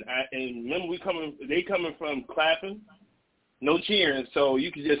 and remember they coming from clapping, no cheering, so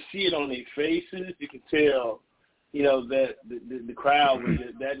you can just see it on their faces. You can tell, you know, that the crowd was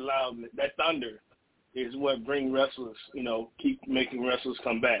that loud, that thunder is what bring wrestlers, you know, keep making wrestlers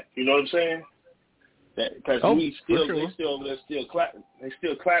come back. You know what I'm saying? Because they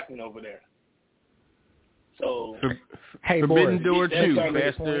still clapping over there. So hey, Forbidden Boris, Door 2,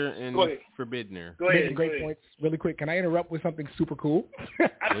 Master and Forbiddener. Go ahead. Great points. Really quick, can I interrupt with something super cool?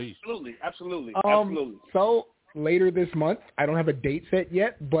 Absolutely. So later this month, I don't have a date set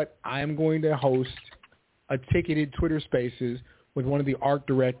yet, but I'm going to host a ticketed Twitter Spaces with one of the art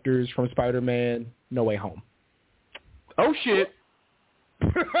directors from Spider-Man No Way Home. Oh, shit.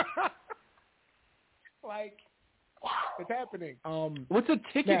 Like, it's happening. What's a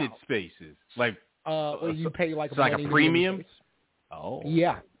ticketed Spaces? Like, where you pay like a premium? Oh.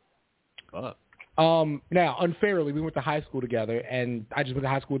 Yeah. Fuck. Now, unfairly, we went to high school together, and I just went to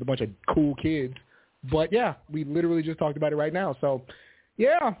high school with a bunch of cool kids. But, yeah, we literally just talked about it right now. So,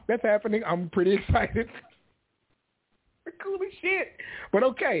 yeah, that's happening. I'm pretty excited. Cool as shit. But,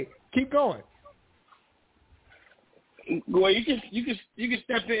 okay, keep going. Well, you can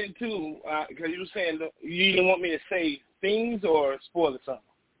step in, too, because you were saying you didn't want me to say things or spoil something.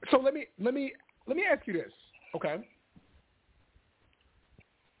 So let me ask you this, okay?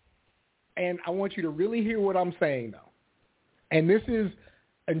 And I want you to really hear what I'm saying, though. And this is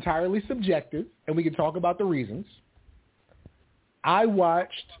entirely subjective, and we can talk about the reasons. I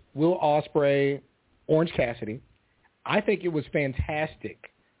watched Will Ospreay, Orange Cassidy. I think it was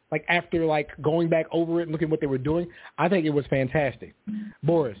fantastic. Like, after, like, going back over it and looking at what they were doing, I think it was fantastic.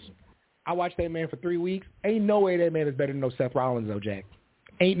 Boris, I watched that man for 3 weeks. Ain't no way that man is better than no Seth Rollins, though, Jack.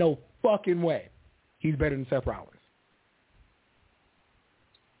 Ain't no fucking way he's better than Seth Rollins.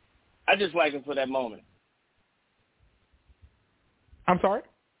 I just like him for that moment. I'm sorry?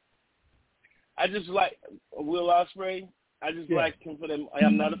 I just like Will Ospreay. I just like him for them.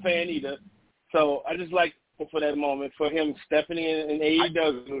 I'm not a fan either. So I just like him for that moment, for him stepping in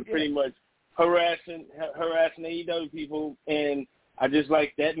AEW, pretty much harassing AEW people. And I just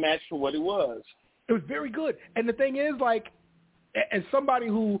like that match for what it was. It was very good. And the thing is, like, as somebody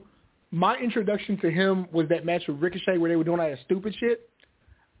who, my introduction to him was that match with Ricochet where they were doing all that stupid shit.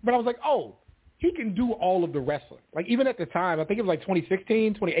 But I was like, oh, he can do all of the wrestling. Like, even at the time, I think it was like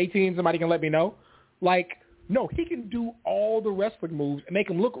 2016, 2018, somebody can let me know. Like, no, he can do all the wrestling moves and make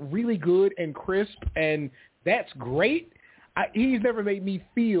them look really good and crisp, and that's great. He's never made me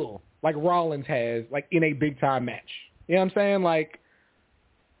feel like Rollins has, like, in a big-time match. You know what I'm saying? Like,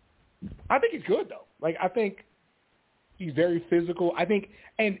 I think he's good, though. Like, I think he's very physical. I think,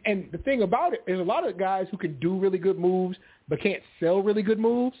 and the thing about it is a lot of guys who can do really good moves but can't sell really good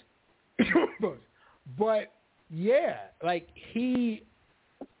moves. But, yeah, like, he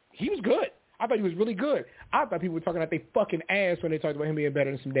was good. I thought he was really good. I thought people were talking about they fucking ass when they talked about him being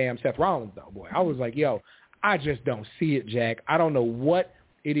better than some damn Seth Rollins, though, boy. I was like, yo, I just don't see it, Jack. I don't know what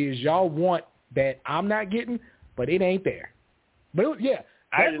it is y'all want that I'm not getting, but it ain't there. But, that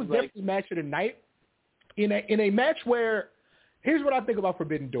was definitely match of the night. In a match where, here's what I think about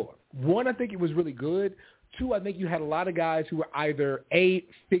Forbidden Door. One, I think it was really good. Two, I think you had a lot of guys who were either A,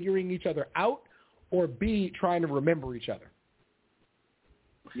 figuring each other out, or B, trying to remember each other.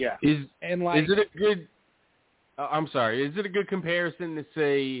 Yeah. Is it a good? I'm sorry. Is it a good comparison to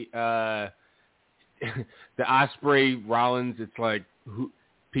say the Ospreay Rollins? It's like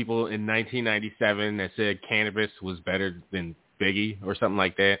people in 1997 that said Cannabis was better than Biggie or something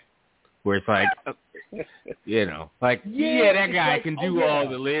like that, where it's like, you know, like that guy can do all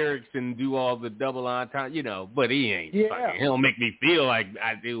the lyrics and do all the double entendre, you know, but he ain't. Fucking, he don't make me feel like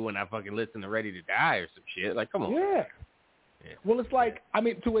I do when I fucking listen to Ready to Die or some shit. Like, come on. Yeah. Well, it's like, I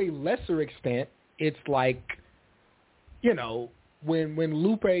mean, to a lesser extent, it's like, you know, when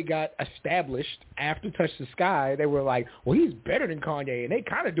Lupe got established after Touch the Sky, they were like, well, he's better than Kanye, and they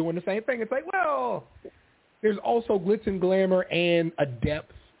kind of doing the same thing. It's like, well, there's also glitz and glamour and a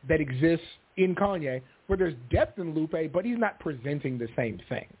depth that exists in Kanye, where there's depth in Lupe, but he's not presenting the same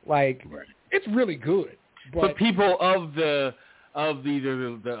thing. Like, it's really good. But people of either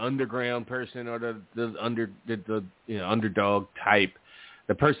the underground person or the underdog type,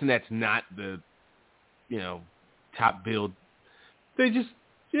 the person that's not the top build, they just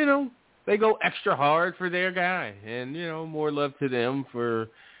they go extra hard for their guy, and more love to them for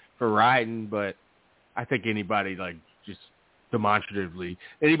riding. But I think anybody just demonstratively,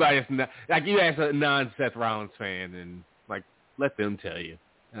 anybody that's not, like, you ask a non-Seth Rollins fan and let them tell you,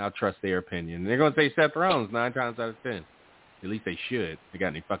 and I'll trust their opinion. And they're going to say Seth Rollins 9 times out of 10. At least they should. They got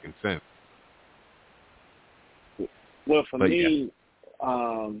any fucking sense. Well, for me,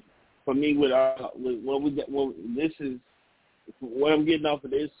 with what we got, this is what I'm getting off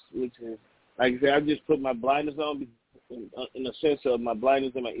of this, which is, like I said, I just put my blinders on in the sense of my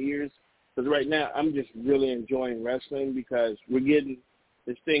blinders in my ears. Because right now I'm just really enjoying wrestling because we're getting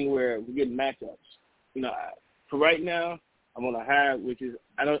this thing where we're getting matchups. For right now, I'm on a high, which is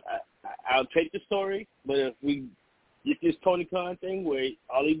I'll take the story, but if we get this Tony Khan thing where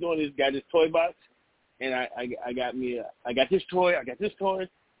all he's doing is got his toy box, and I got this toy,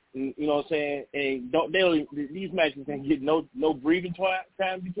 and, you know what I'm saying? And these matches don't get no breathing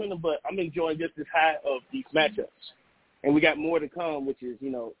time between them, but I'm enjoying just this high of these matchups. And we got more to come, which is,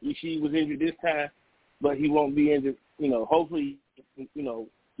 Ishii was injured this time, but he won't be injured, hopefully,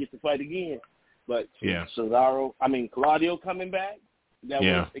 get to fight again. But Claudio coming back, that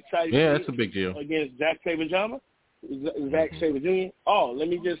was exciting. Yeah, that's a big deal. Against Zack Sabre Jr. Oh, let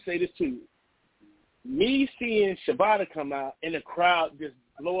me just say this to you. Me seeing Shibata come out and the crowd just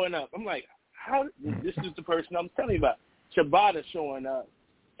blowing up, I'm like, how? This is the person I'm telling you about. Shibata showing up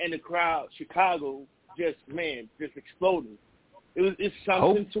and the crowd, Chicago, just exploding. It's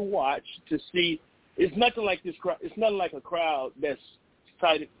something to watch, to see. It's nothing like this crowd. It's nothing like a crowd that's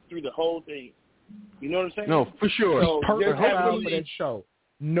tied through the whole thing. You know what I'm saying? No, for sure. So perfect crowd for that show.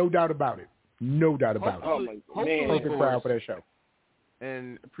 No doubt about it. Perfect crowd for that show.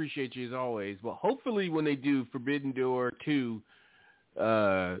 And appreciate you as always. Well, hopefully when they do Forbidden Door 2,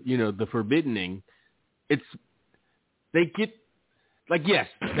 the Forbiddening, they get, yes,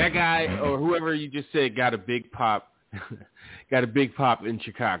 that guy or whoever you just said got a big pop in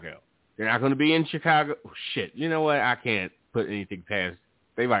Chicago. They're not going to be in Chicago. Oh, shit. You know what? I can't put anything past.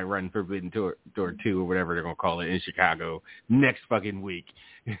 They might run Forbidden Door 2 or whatever they're going to call it in Chicago next fucking week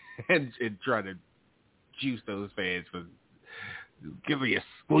and try to juice those fans for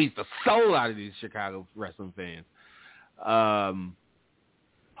squeeze the soul out of these Chicago wrestling fans.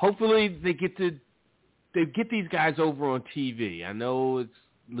 Hopefully they get these guys over on TV. I know it's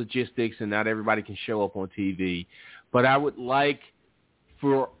logistics and not everybody can show up on TV, but I would like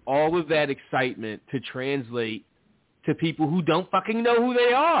for all of that excitement to translate to people who don't fucking know who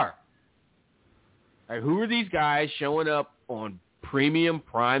they are. Like, who are these guys showing up on premium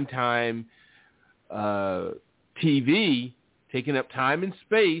primetime TV, taking up time and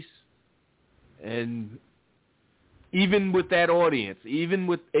space, and even with that audience, even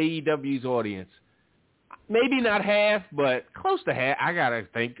with AEW's audience, maybe not half, but close to half. I gotta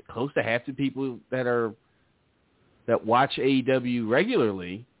think close to half the people that watch AEW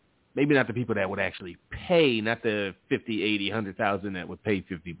regularly. Maybe not the people that would actually pay, not the 50, 80, 100,000 that would pay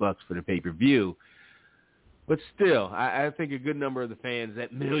 $50 for the pay-per-view. But still, I think a good number of the fans,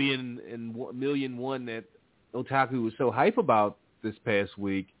 that million that Otaku was so hype about this past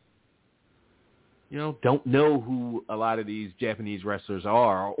week, don't know who a lot of these Japanese wrestlers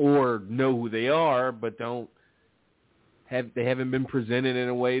are, or know who they are, but they haven't been presented in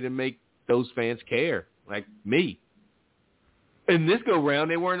a way to make those fans care, like me. And this go round,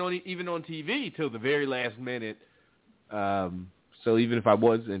 they weren't even on TV till the very last minute. So even if I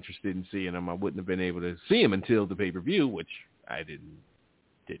was interested in seeing them, I wouldn't have been able to see them until the pay-per-view, which I didn't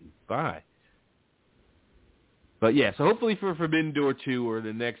buy. But yeah, so hopefully for Forbidden Door 2 or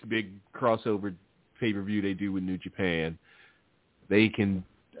the next big crossover pay-per-view they do with New Japan, they can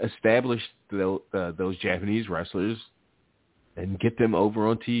establish those Japanese wrestlers and get them over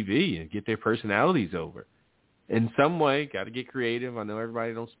on TV and get their personalities over. In some way, got to get creative. I know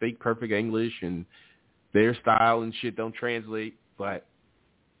everybody don't speak perfect English and their style and shit don't translate, but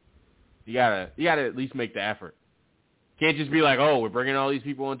you gotta at least make the effort. Can't just be like, oh, we're bringing all these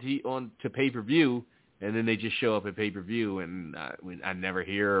people on to pay-per-view, and then they just show up at pay-per-view and I never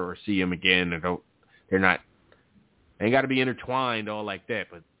hear or see them again. They ain't got to be intertwined all like that,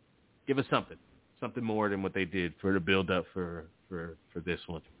 but give us something more than what they did for the build up for for this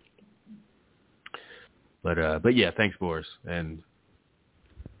one. But yeah, thanks, Boris. And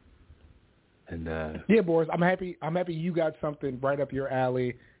yeah, Boris, I'm happy you got something right up your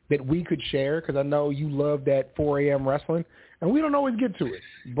alley that we could share, because I know you love that 4 a.m. wrestling, and we don't always get to it.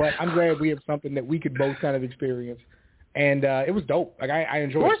 But I'm glad we have something that we could both kind of experience, and it was dope. Like I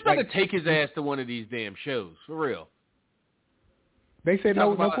enjoyed Boris it. about to take his ass to one of these damn shows, for real. They said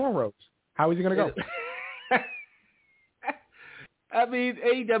no cornrows. How is he going to go? I mean,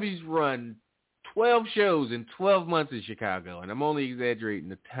 AEW's run 12 shows in 12 months in Chicago, and I'm only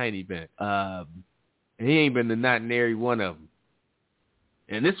exaggerating a tiny bit. And he ain't been to not nary one of them.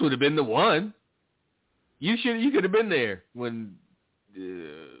 And this would have been the one. You could have been there when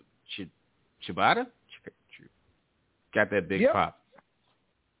Shibata got that big pop.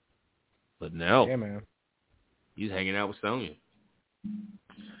 But no. Yeah, man. He's hanging out with Sonya.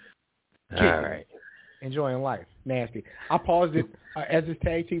 All right. Enjoying life. Nasty. I paused it as this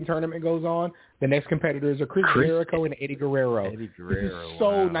tag team tournament goes on. The next competitors are Chris Jericho and Eddie Guerrero. This is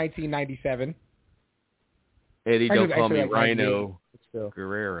so 1997. Eddie, don't call me Rhino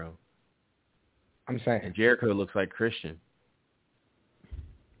Guerrero. I'm saying. And Jericho looks like Christian.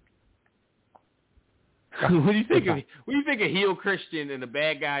 What do you think of heel Christian and a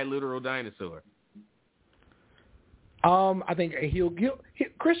bad guy literal dinosaur? I think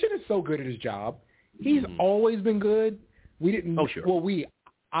Christian is so good at his job. He's always been good. We didn't. Oh, sure. Well,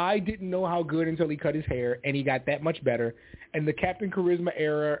 I didn't know how good until he cut his hair, and he got that much better. And the Captain Charisma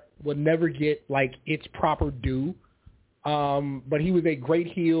era will never get like its proper due. But he was a great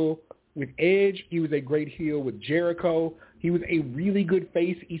heel with Edge. He was a great heel with Jericho. He was a really good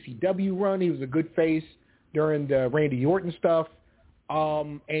face ECW run. He was a good face during the Randy Orton stuff.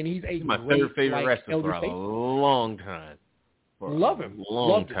 And he's my third favorite wrestler for a long time. Love him.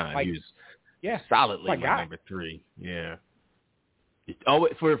 Long time. Like, he was solidly my number 3. Yeah.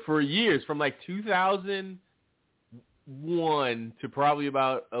 For years, from like 2001 to probably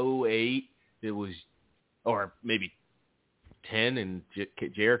about 2008, it was, or maybe 10 in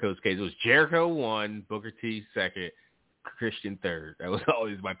Jericho's case, it was Jericho 1, Booker T 2nd, Christian 3rd. That was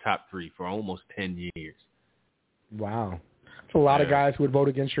always my top 3 for almost 10 years. Wow. That's a lot of guys who would vote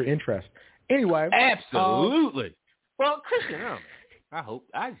against your interest. Anyway. Absolutely. Well, Christian, I hope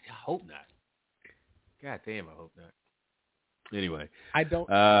not. God damn, I hope not. Anyway. I don't.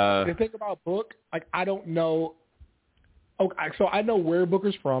 The thing about Book, like, I don't know. Okay, so I know where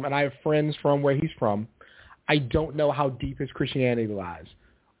Booker's from, and I have friends from where he's from. I don't know how deep his Christianity lies,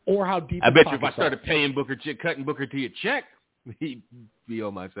 or how deep. I bet you if I started paying cutting Booker T a check, he'd be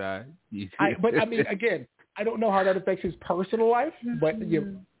on my side. But I mean, again, I don't know how that affects his personal life. But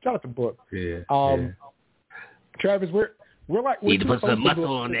shout out to Book. Yeah. Travis, we're need to put some muscle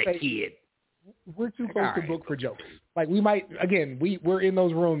on that kid. We're too close to Book for jokes. Like, we might, again, we're in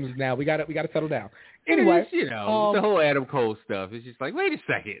those rooms now. We gotta settle down. Anyway, the whole Adam Cole stuff. It's just like, wait a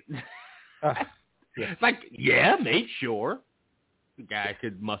second. It's like, make sure the guy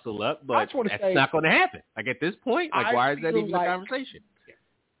could muscle up, but that's not going to happen. Like, at this point, like, why is that even a conversation?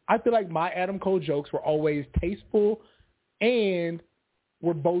 I feel like my Adam Cole jokes were always tasteful and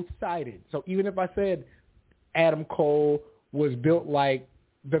were both sided. So even if I said Adam Cole was built like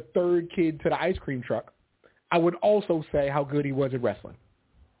the third kid to the ice cream truck, I would also say how good he was at wrestling.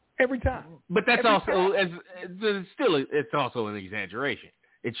 Every time. But that's it's also an exaggeration.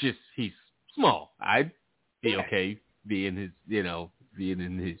 It's just he's small. I'd be okay being his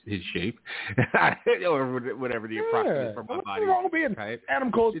his shape or whatever the approximate is for my body. Wrong with being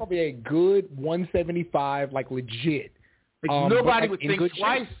Adam Cole's probably a good 175, like legit. Like, nobody would think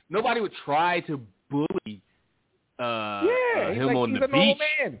twice. Nobody would try to bully him on the beach.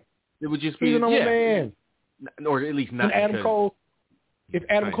 Man. It would just be he's a normal man, or at least not. Adam Cole. If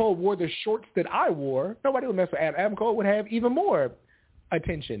Adam Cole wore the shorts that I wore, nobody would mess with Adam. Adam Cole would have even more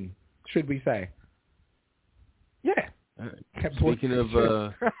attention, should we say? Yeah. Speaking of,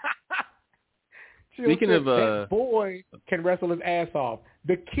 that boy can wrestle his ass off.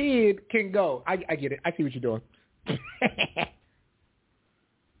 The kid can go. I get it. I see what you're doing.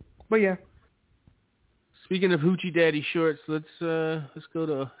 But yeah. Speaking of Hoochie Daddy shorts, let's go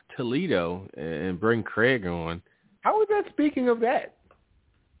to Toledo and bring Craig on. How is that? Speaking of that,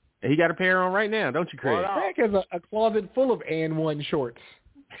 he got a pair on right now, don't you, Craig? Craig has a closet full of And One shorts.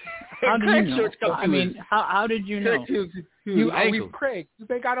 How did you know? I mean, how did you know? Craig, you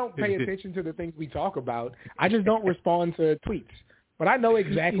think I don't pay attention to the things we talk about? I just don't respond to tweets. But I know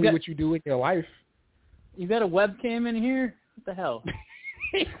exactly what you do in your life. You got a webcam in here? What the hell?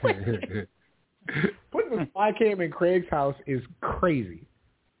 Putting a spy cam in Craig's house is crazy.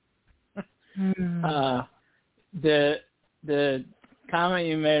 the comment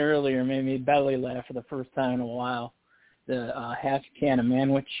you made earlier made me belly laugh for the first time in a while. The half can of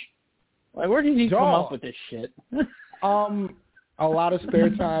manwich. Like, where did he come up with this shit? A lot of spare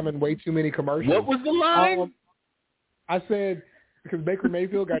time and way too many commercials. What was the line? I said because Baker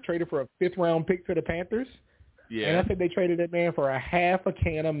Mayfield got traded for a 5th-round pick to the Panthers. Yeah. And I said they traded that man for a half a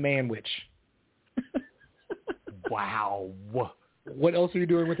can of manwich. Wow. What else are you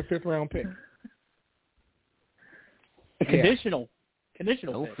doing with a 5th-round pick? A conditional pick.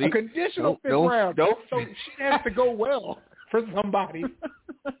 A conditional 5th round. So she has to go well for somebody.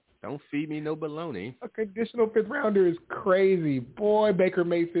 Don't feed me no baloney. A conditional 5th rounder is crazy. Boy, Baker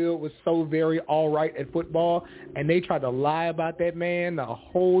Mayfield was so very all right at football, and they tried to lie about that man the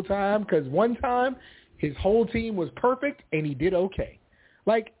whole time because one time his whole team was perfect, and he did okay.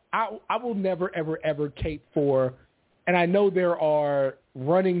 Like, I will never, ever, ever cape for, and I know there are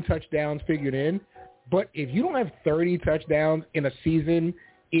running touchdowns figured in, but if you don't have 30 touchdowns in a season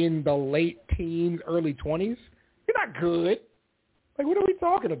in the late teens, early 20s, you're not good. Like, what are we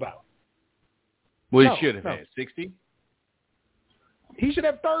talking about? Well, he should have had 60. He should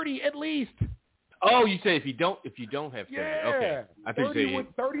have 30 at least. Oh, you say if you don't have 30. Yeah. Okay. I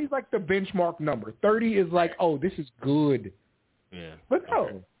think 30 is like the benchmark number. 30 is like, oh, this is good. Yeah. But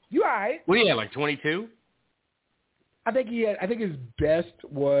no, you all right. What do you have, like 22? I think his best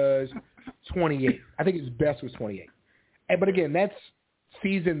was 28. I think his best was 28. But again, that's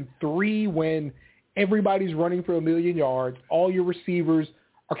season 3 when everybody's running for 1,000,000 yards. All your receivers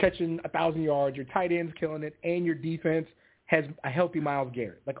are catching 1,000 yards. Your tight end's killing it, and your defense has a healthy Myles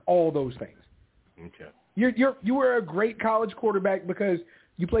Garrett. Like all those things. Okay. You were a great college quarterback because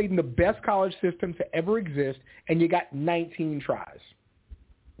you played in the best college system to ever exist, and you got 19 tries.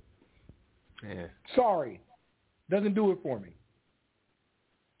 Yeah. Sorry. Doesn't do it for me.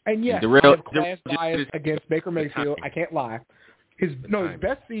 And yes, I have class bias against Baker Mayfield. I can't lie. His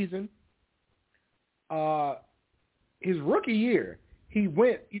best season, his rookie year, he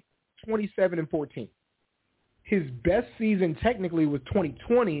went 27-14. His best season technically was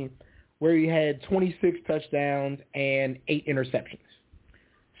 2020, where he had 26 touchdowns and 8 interceptions.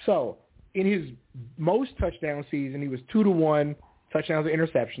 So in his most touchdown season, he was 2-1 touchdowns and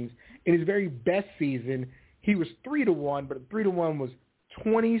interceptions. In his very best season, he was 3-1, but 3-1 was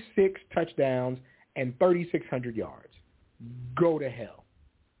 26 touchdowns and 3,600 yards. Go to hell.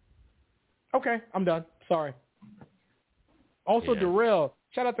 Okay, I'm done. Sorry. Also, Darrell,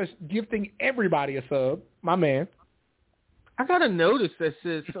 shout out to gifting everybody a sub, my man. I got a notice that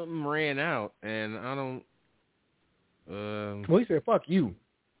says something ran out, and I don't. Well, he said, "Fuck you."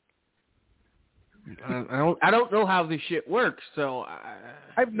 I don't know how this shit works, so I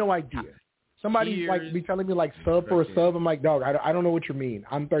have no idea. Somebody be telling me like sub for a sub. I'm like, dog, I don't know what you mean.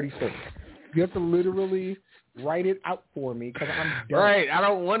 I'm 36. You have to literally write it out for me because I'm done. Right. I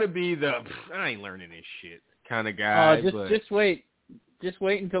don't want to be the I ain't learning this shit kind of guy. Just wait. Just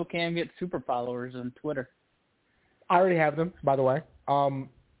wait until Cam gets super followers on Twitter. I already have them, by the way.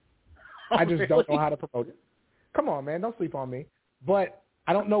 I just don't know how to promote it. Come on, man. Don't sleep on me. But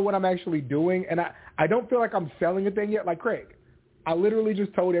I don't know what I'm actually doing, and I don't feel like I'm selling a thing yet. Like Craig, I literally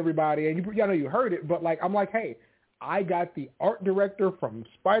just told everybody, and I know you heard it, but like I'm like, hey, I got the art director from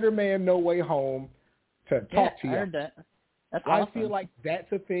Spider-Man No Way Home to talk to you. I heard that. That's awesome. I feel like that's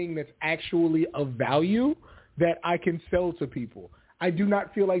a thing that's actually of value that I can sell to people. I do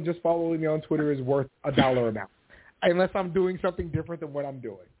not feel like just following me on Twitter is worth $1 amount. Unless I'm doing something different than what I'm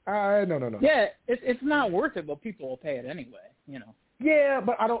doing. No. Yeah, it's not worth it, but people will pay it anyway, you know. Yeah,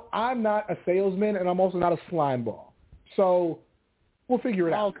 but I'm not a salesman, and I'm also not a slime ball. So we'll figure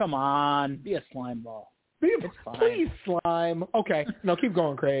it out. Oh, come on. Be a slime ball. It's fine. Please, slime. Okay. No, keep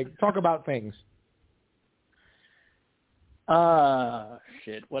going, Craig. Talk about things.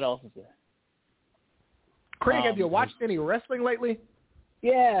 Shit. What else is there? Craig, have you watched any wrestling lately?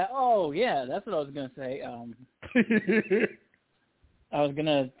 Yeah. Oh, yeah. That's what I was going to say. I was going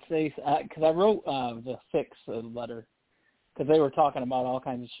to say, because I wrote the Six letter, because they were talking about all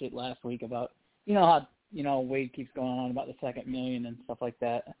kinds of shit last week about, how, Wade keeps going on about the second million and stuff like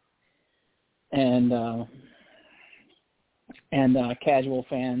that. And casual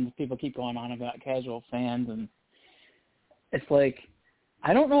fans, people keep going on about casual fans. And it's like,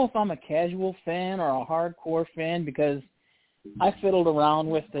 I don't know if I'm a casual fan or a hardcore fan because I fiddled around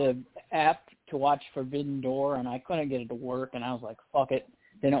with the app to watch Forbidden Door, and I couldn't get it to work, and I was like, fuck it,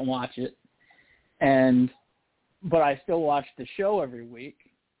 didn't watch it. But I still watch the show every week.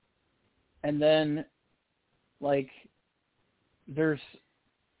 And then, like, there's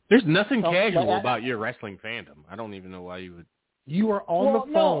nothing casual about your wrestling fandom. I don't even know why you would. You are on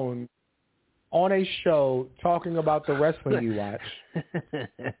the phone on a show talking about the wrestling you watch.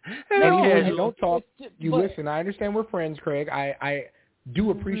 And you don't talk. You listen. I understand we're friends, Craig. I do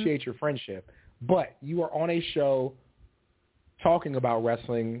appreciate your friendship, but you are on a show talking about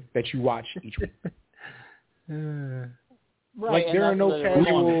wrestling that you watch each week. Right, like there are no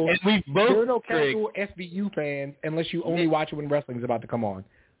casual, Craig, SVU fans unless you only watch it when wrestling's about to come on.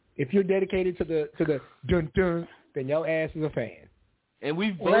 If you're dedicated to the dun dun, then your ass is a fan. And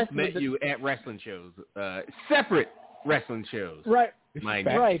we've both met you at wrestling shows, separate wrestling shows. Right,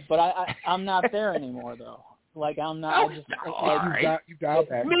 right. But I'm not there anymore though. Like I'm not. You got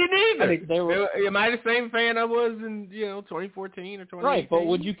that. Me neither. They were, am I the same fan I was in 2014 or 2018? Right, but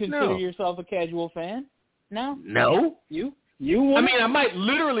would you consider yourself a casual fan? No. No. You would? I mean, I might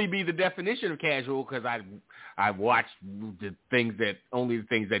literally be the definition of casual because I watch the things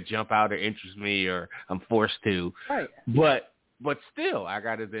that jump out or interest me or I'm forced to. Right. But still, I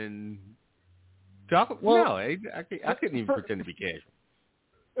gotta then talk. Well, no, I couldn't even pretend to be casual.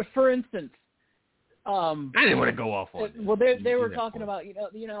 For instance, I didn't want to go off on it. Well, they were talking about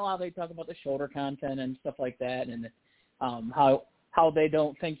you know how they talk about the shoulder content and stuff like that, and how they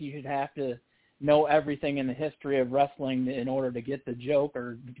don't think you should have to know everything in the history of wrestling in order to get the joke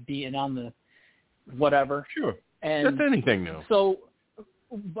or be in on the whatever. Sure. And that's anything though. So,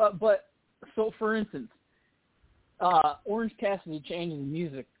 so for instance, Orange Cassidy changed the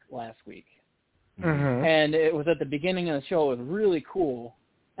music last week, and it was at the beginning of the show. It was really cool,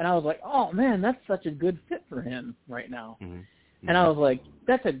 and I was like, "Oh man, that's such a good fit for him right now." And I was like,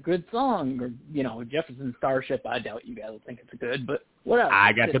 "That's a good song." Or Jefferson Starship. I doubt you guys will think it's good, but whatever.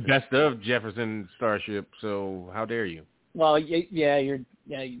 I got the best of Jefferson Starship, so how dare you? Well, you're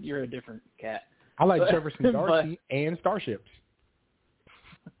a different cat. I like Jefferson Darcy and Starships.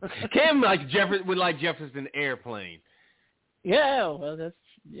 Cam would like Jefferson Airplane. Yeah, well,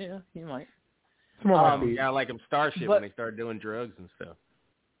 he might. I like him Starship when they start doing drugs and stuff.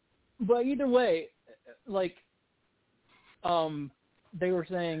 But either way, they were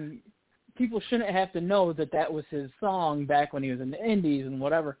saying people shouldn't have to know that was his song back when he was in the Indies and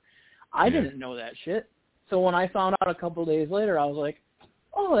whatever. I didn't know that shit. So when I found out a couple of days later, I was like,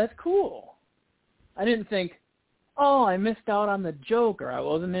 oh, that's cool. I didn't think, oh, I missed out on the joke or I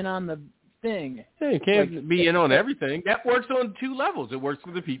wasn't in on the thing. Yeah, you can't be in on everything. That works on two levels. It works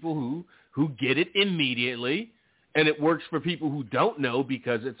for the people who get it immediately, and it works for people who don't know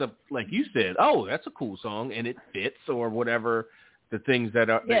because it's like you said, oh, that's a cool song and it fits or whatever the things that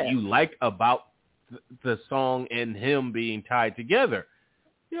you like about the song and him being tied together.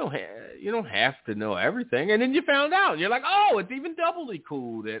 You don't have to know everything, and then you found out, and you're like, oh, it's even doubly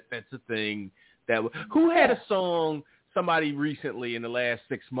cool that's a thing. Who had a song? Somebody recently in the last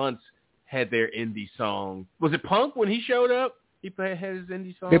 6 months had their indie song. Was it Punk when he showed up? He had his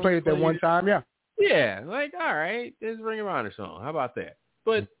indie song. They played it that one time, yeah. Yeah, like, all right, there's a Ring of Honor song. How about that?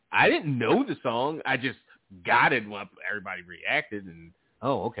 But I didn't know the song. I just got it when everybody reacted, and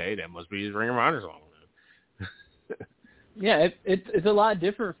oh, okay, that must be his Ring of Honor song. Yeah, it's a lot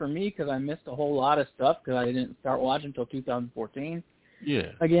different for me because I missed a whole lot of stuff because I didn't start watching until 2014.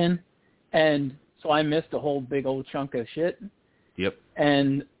 Yeah. Again, and so I missed a whole big old chunk of shit. Yep.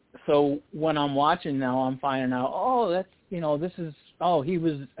 And so when I'm watching now, I'm finding out, oh, that's this is he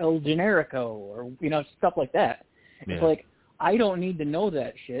was El Generico or stuff like that. Yeah. It's like I don't need to know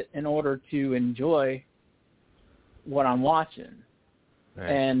that shit in order to enjoy what I'm watching. Right.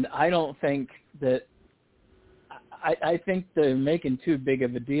 And I don't think that. I think they're making too big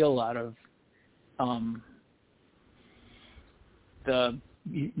of a deal out of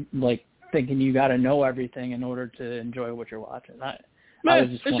thinking you got to know everything in order to enjoy what you're watching.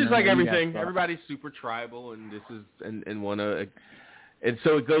 It's just like everything. Everybody's super tribal, and this is and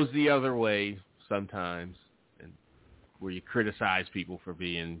so it goes the other way sometimes, and where you criticize people for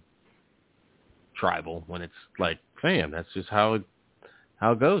being tribal when it's like, fam, that's just how it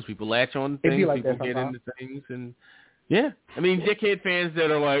goes. People latch on to things, people get into things, and yeah. I mean, dickhead fans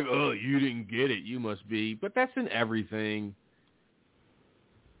that are like, oh, you didn't get it, you must be. But that's in everything.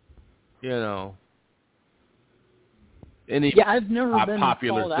 Any I've never been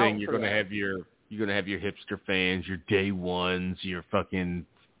popular thing, you're gonna have your hipster fans, your day ones, your fucking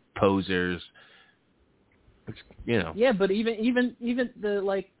posers. Yeah, but even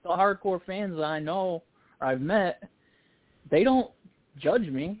the hardcore fans that I know or I've met, they don't judge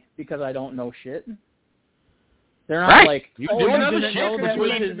me because I don't know shit. They're not like, you didn't know that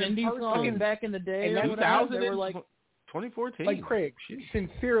was his indie song back in the day or whatever. They were like 2014. Like, Craig,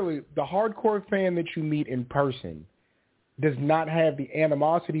 sincerely, the hardcore fan that you meet in person does not have the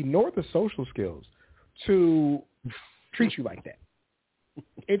animosity nor the social skills to treat you like that.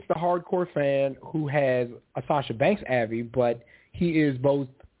 it's the hardcore fan who has a Sasha Banks Abby, but he is both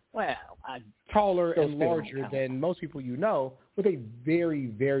taller and larger than most people you know, with a very,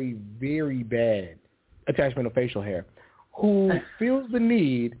 very, very bad attachment of facial hair, who feels the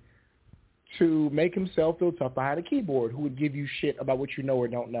need to make himself feel tough behind a keyboard, who would give you shit about what you know or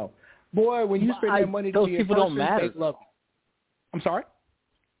don't know. Boy, when you spend that money to be in person, don't matter. they love you. I'm sorry?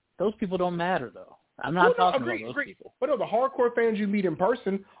 Those people don't matter, though. I'm not talking about those people. But no, the hardcore fans you meet in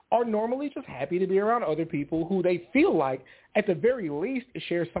person are normally just happy to be around other people who they feel like, at the very least,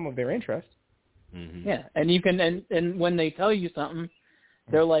 share some of their interests. Mm-hmm. Yeah, and you can, and when they tell you something,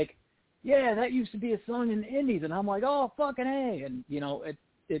 they're like, yeah, that used to be a song in the Indies, and I'm like, oh, fucking A, and,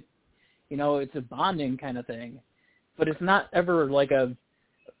 it's a bonding kind of thing, but it's not ever like a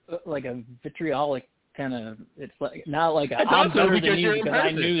vitriolic kind of, it's like, not like I'm better than you because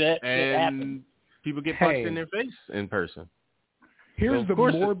I knew that it happened. People get punched in their face in person. Here's the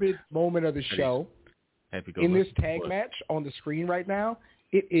morbid moment of the show. In this tag match on the screen right now,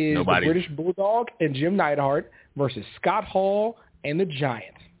 it is the British Bulldog and Jim Neidhart versus Scott Hall and the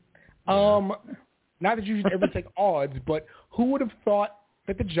Giant. Not that you should ever take odds, but who would have thought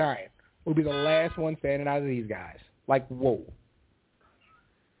that the Giant would be the last one standing out of these guys? Like, whoa.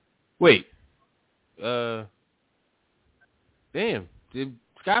 Wait. Damn. Did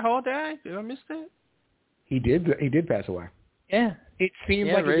Scott Hall die? Did I miss that? He did pass away. Yeah. It seems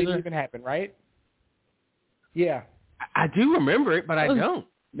like it didn't even happen, right? Yeah. I do remember it, but I don't.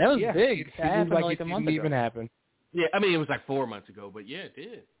 That was big. It seems like it didn't even happen. Yeah, I mean, it was like 4 months ago, but yeah, it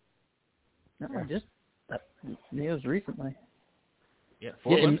did. No, it was recently. Yeah,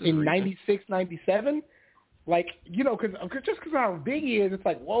 4 months in 96, 97, like, just because how big he is, it's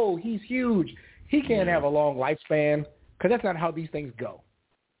like, whoa, he's huge. He can't have a long lifespan, because that's not how these things go.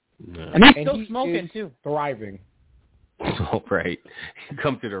 No. And he's still smoking, too. Thriving. Oh, right. You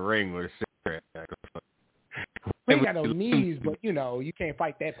come to the ring with a cigarette. He ain't got no knees, but, you can't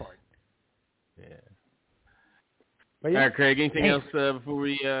fight that part. Yeah. But All right, Craig, anything else before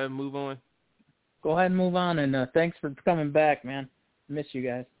we move on? Go ahead and move on, and thanks for coming back, man. Miss you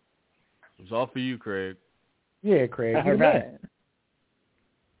guys. It was all for you, Craig. Yeah, Craig. All right.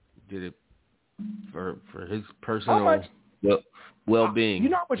 Did it for his personal well-being. You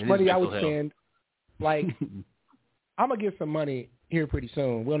know how much money I would health. spend? Like, I'm going to get some money here pretty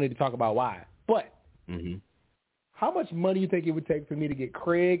soon. We don't need to talk about why. But how much money do you think it would take for me to get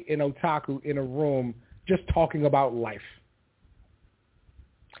Craig and Otaku in a room just talking about life?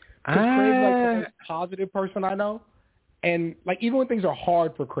 Because Craig's like the most positive person I know. And, like, even when things are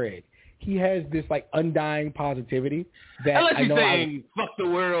hard for Craig, he has this, like, undying positivity that Unless I know you're saying, fuck the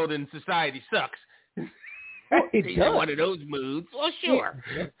world and society sucks. Well, it does. One of those moods. Well, sure.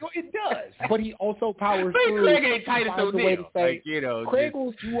 It does. But he also powers through. Craig ain't Titus O'Neil. Like, Craig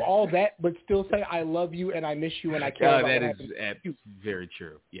will do all that, but still say, I love you and I miss you and I care about that what is happened. very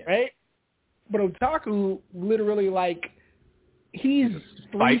true. Yeah. Right? But Otaku literally, like, he's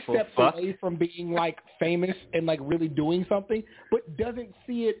 3 steps away from being, like, famous and, like, really doing something, but doesn't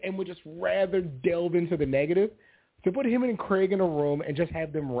see it and would just rather delve into the negative. To put him and Craig in a room and just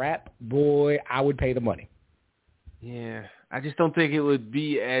have them rap, boy, I would pay the money. Yeah, I just don't think it would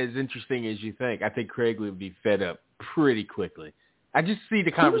be as interesting as you think. I think Craig would be fed up pretty quickly. I just see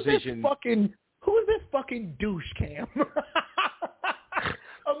the conversation. Who is this fucking douche, Cam?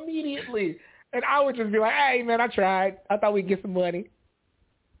 Immediately. And I would just be like, hey, man, I tried. I thought we'd get some money.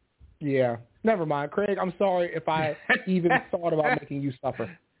 Yeah, never mind. Craig, I'm sorry if I even thought about making you suffer.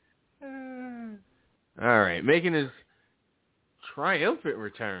 All right, making his triumphant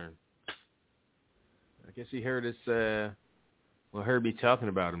return. I guess he heard us, heard me talking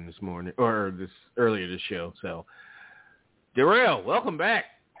about him this morning, or earlier this show. So, Darrell, welcome back.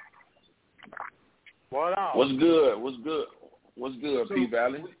 What up? What's good,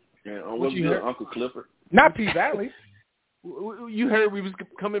 P-Valley? And what's good, Uncle Clifford? Not P-Valley. You heard we was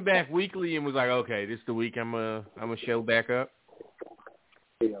coming back weekly and was like, okay, this is the week I'm a show back up.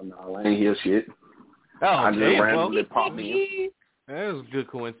 Hell no, I ain't hear shit. Oh, I just randomly popped in. That was a good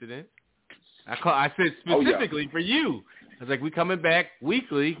coincidence. I said specifically for you. I was like, we coming back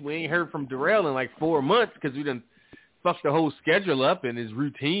weekly. We ain't heard from Darrell in like 4 months because we done fucked the whole schedule up and his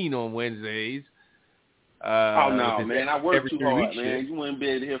routine on Wednesdays. Oh, no, man. I work too hard, man. You wouldn't be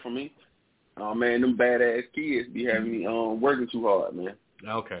able to hear from me. Oh, man, them badass kids be having me working too hard, man.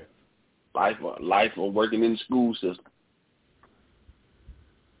 Okay. Life of working in the school system.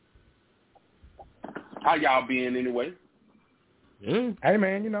 How y'all been anyway? Hey,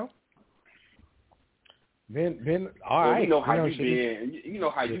 man, Been all right. You know how you been. You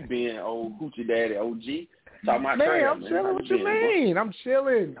know how you been, old Gucci Daddy OG. Talking about Man, Trav, I'm man. chilling. What you mean? I'm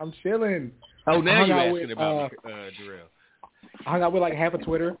chilling. Oh, now hung you out asking with, about Darrell. I hung out with like half of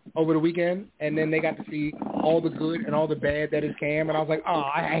Twitter over the weekend, and then they got to see all the good and all the bad that is Cam, and I was like, oh,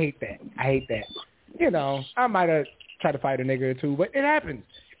 I hate that. I hate that. You know, I might have tried to fight a nigga or two, but it happens.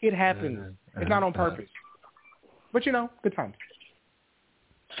 It happens. It's not on purpose. But, you know, good times.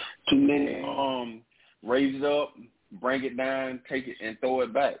 Too many raise it up, bring it down, take it, and throw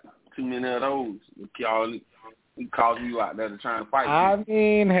it back. Too many of those. Y'all causing you out there to try and fight. I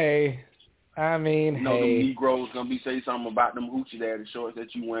mean, You know, them Negroes gonna be say something about them hoochie daddy shorts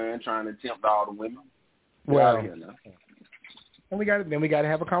that you wearing, trying to tempt all the women. Well, and we got to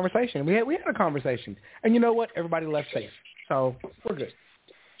have a conversation. We had a conversation, and you know what? Everybody left safe, so we're good.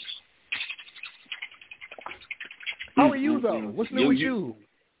 How are you though? What's new with you?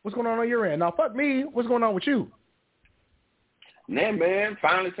 What's going on your end? Now, fuck me. What's going on with you? Nah, man,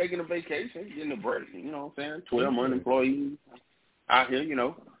 finally taking a vacation, getting a break. You know what I'm saying? 12-month employees out here. You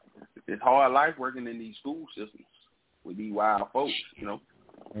know, it's hard life working in these school systems with these wild folks. You know,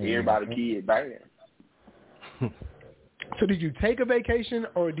 everybody kid bad. So did you take a vacation,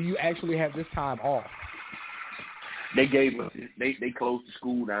 or do you actually have this time off? They gave us, they closed the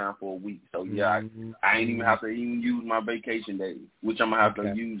school down for a week. So, yeah, I ain't even have to even use my vacation days, which I'm going to have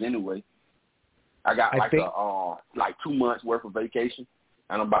to use anyway. I got like 2 months worth of vacation,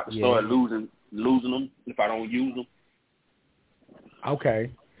 and I'm about to start losing them if I don't use them.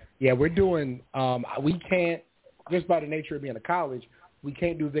 Okay. Yeah, we're doing, we can't, just by the nature of being a college, we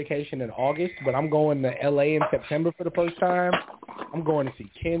can't do vacation in August, but I'm going to L.A. in September for the first time. I'm going to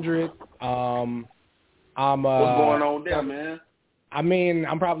see Kendrick. What's going on there, man? I mean,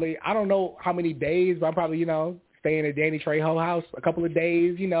 I don't know how many days, but I'm probably, you know, staying at Danny Trejo house a couple of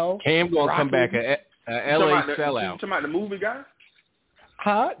days, you know. Cam going to come back a L.A. sellout. You talking about the movie guy?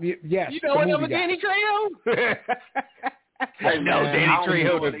 Huh? Yes. You know what I'm Danny Trejo? Hey, no, man, Danny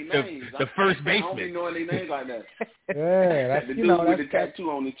Trejo, the first I baseman. don't be knowing their names like that. Yeah, that's, the you dude know, with the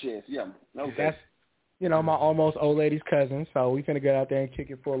tattoo on his chest. Yeah, okay. That's, you know, my almost old lady's cousin, so we finna get out there and kick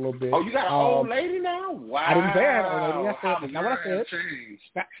it for a little bit. Oh, you got an old lady now? Wow. I didn't say I had an old lady. I said, not what I said.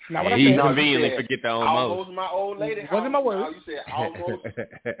 Not what I He said. conveniently forget the almost my old lady. Wasn't my word. No, you said almost.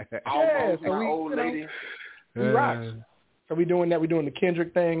 Almost my old lady. We rock. So we doing that. We doing the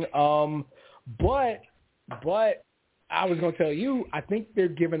Kendrick thing. But I was gonna tell you, I think they're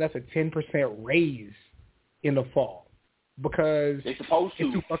giving us a 10% raise in the fall because they're supposed to.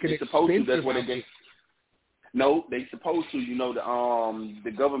 It's too fucking they're supposed to. That's expensive what they get. No, they supposed to. You know,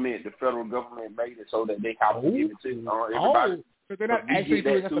 the government, the federal government made it so that they have to give it to everybody. So they're not actually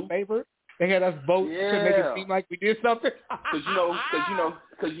doing us a favor. They had us vote to make it seem like we did something.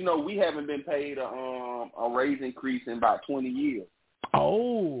 Because you know, we haven't been paid a raise increase in about 20 years.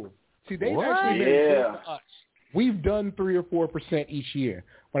 Oh, see, they've actually been good to us. We've done 3 or 4% each year,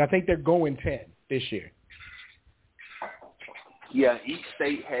 but I think they're going 10 this year. Yeah, each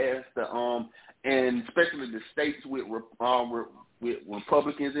state has the and especially the states with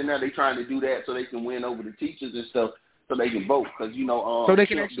Republicans in there, they trying to do that so they can win over the teachers and stuff, so they can vote because you know so they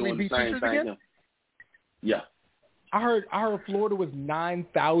can Trump actually doing be the same teachers thing. again. Yeah, I heard Florida was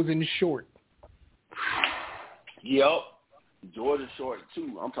 9,000 short. Yep. Georgia's short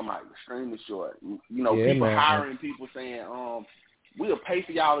too. I'm talking about extremely short. You know, people hiring people saying, we'll pay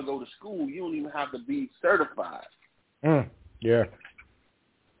for y'all to go to school. You don't even have to be certified. Yeah.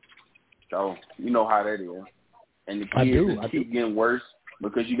 So you know how that is. And the kids keep getting worse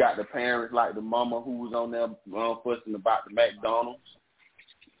because you got the parents like the mama who was on there fussing about the McDonald's.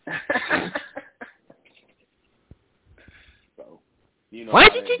 So, you know. Why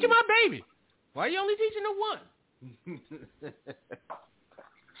aren't you teaching my baby? Why are you only teaching the one?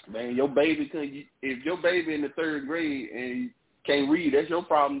 Man, your baby if your baby in the 3rd grade and can't read, that's your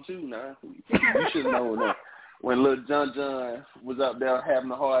problem too. Now you should know that. When little John was up there having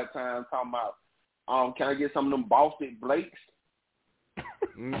a hard time talking about, can I get some of them Boston Blakes?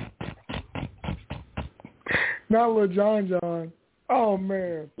 Not little John. Oh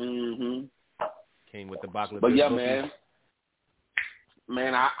man. Came with the box. But yeah, man.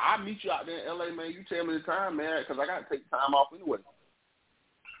 Man, I meet you out there in L.A., man. You tell me the time, man, because I got to take time off anyway.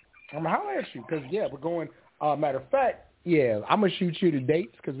 I'm going to holler at you because, we're going, matter of fact, I'm going to shoot you the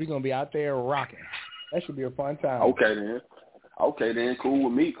dates because we're going to be out there rocking. That should be a fun time. Okay, then. Cool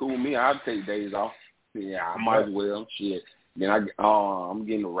with me. I'll take days off. Yeah, I might as well. Shit. Then I'm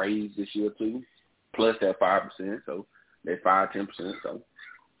getting a raise this year, too, plus that 5%, so that 5-10%, so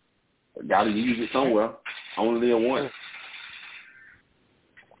I got to use it somewhere. I only live once.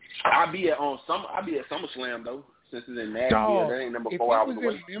 I'll be at SummerSlam though. since it's in Nashville, that ain't number 4 hours away. If it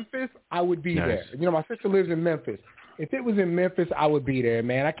was in Memphis, I would be Nice. there. You know, my sister lives in Memphis. If it was in Memphis, I would be there,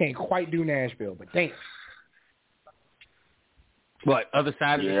 man. I can't quite do Nashville, but damn. What, other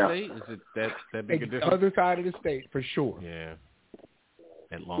side of the state? Is it that big a difference? Other side of the state, for sure. Yeah.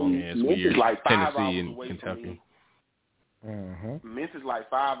 That long-ass Memphis weird like 5 Tennessee hours and away Kentucky. Memphis like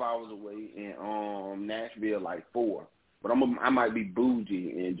 5 hours away, and Nashville like 4. But I might be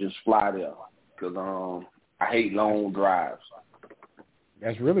bougie and just fly there because I hate long drives.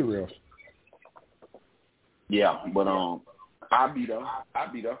 That's really real. Yeah, but I'll be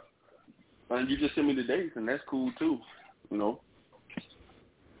there. And you just send me the dates, and that's cool too. You know.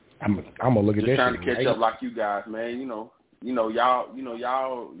 I'm gonna look at just this. Trying to catch up like you guys, man. Y'all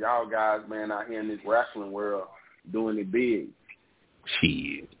guys, man, out here in this wrestling world doing it big.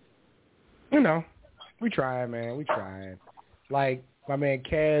 Shit. You know, we tried, man. We tried. Like my man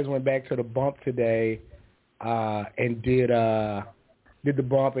Kaz went back to the bump today, and did the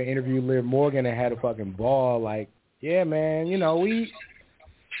bump and interviewed Liv Morgan and had a fucking ball. Like, yeah, man. You know, I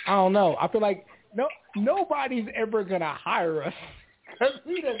don't know. I feel like nobody's ever gonna hire us.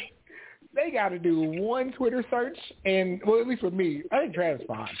 They got to do one Twitter search, and well, at least with me, I think Travis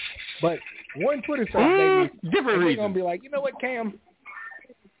fine, but one Twitter search, different reason. They're gonna be like, you know what, Cam?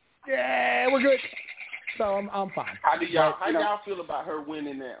 Yeah, we're good. So I'm fine. How y'all feel about her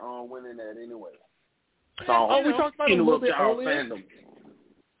winning that anyway? So we talked about it a little bit earlier. Fandom.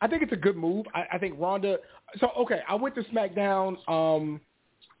 I think it's a good move. I think Ronda. So okay, I went to SmackDown.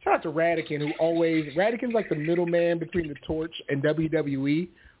 Shout out to Radican, Radican's like the middleman between the Torch and WWE.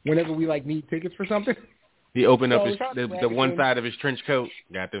 Whenever we like need tickets for something, he opened up the one side of his trench coat.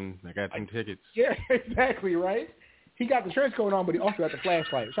 I got them tickets. Yeah, exactly right. He got the trench coat on, but he also got the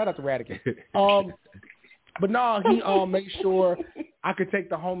flashlight. Shout out to Radican. But no, he made sure I could take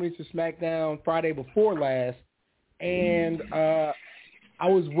the homies to SmackDown Friday before last, and I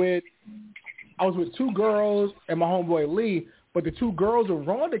was with 2 girls and my homeboy Lee. But the 2 girls when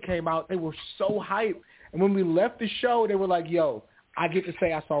Ronda came out, they were so hyped. And when we left the show, they were like, yo, I get to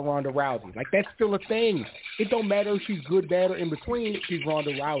say I saw Ronda Rousey. Like, that's still a thing. It don't matter if she's good, bad, or in between. She's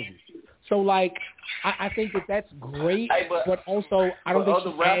Ronda Rousey. So, like, I think that's great. Hey, but also, I don't think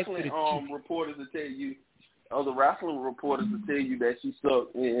other wrestling reporters will tell you, that she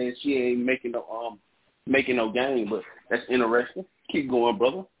sucked and she ain't making no game. But that's interesting. Keep going,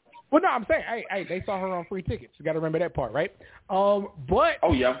 brother. Well, no, I'm saying, hey, they saw her on free tickets. You got to remember that part, right? But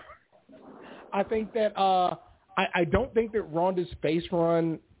oh yeah, I think that I don't think that Ronda's face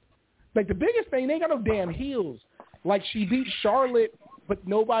run, like the biggest thing, they ain't got no damn heels. Like she beat Charlotte, but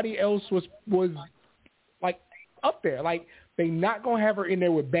nobody else was like up there. Like they not gonna have her in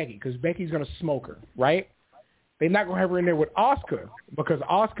there with Becky because Becky's gonna smoke her, right? They're not gonna have her in there with Asuka because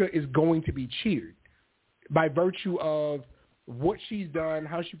Asuka is going to be cheered by virtue of what she's done,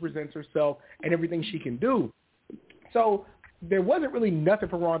 how she presents herself, and everything she can do. So there wasn't really nothing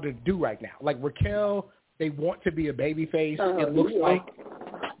for Ronda to do right now. Like Raquel, they want to be a babyface. It looks like.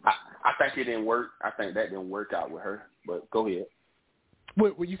 I think it didn't work. I think that didn't work out with her. But go ahead.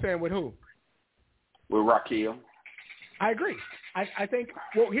 What were you saying with who? With Raquel. I agree. I think.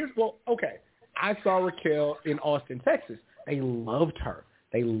 Okay. I saw Raquel in Austin, Texas. They loved her.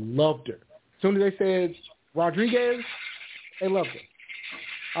 They loved her. As soon as they said Rodriguez, they loved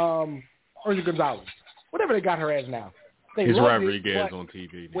her. Or is it Gonzalez? Whatever they got her as now. It's Rodriguez on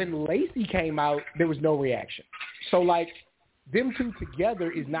TV. Now. When Lacey came out, there was no reaction. So, like, them two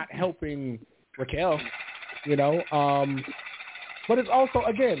together is not helping Raquel, you know. But it's also,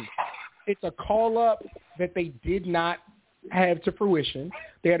 again, it's a call-up that they did not have to fruition.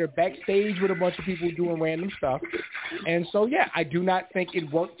 They had her backstage with a bunch of people doing random stuff. And so, yeah, I do not think it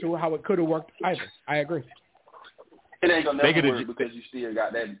worked to how it could have worked either. I agree. It ain't going to never work because you still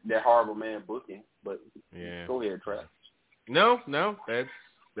got that horrible man booking. But yeah. Go ahead, Trav. No,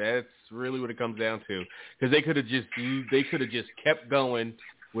 that's really what it comes down to. Because they could have just kept going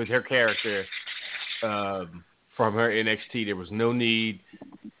with her character from her NXT. There was no need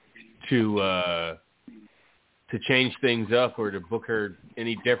to change things up or to book her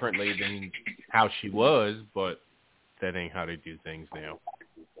any differently than how she was, but that ain't how they do things now.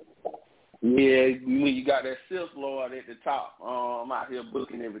 Yeah, when you got that Sith Lord at the top, I'm out here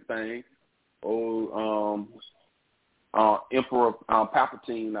booking everything. Emperor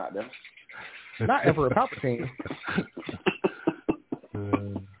Palpatine out there. Not Emperor Palpatine.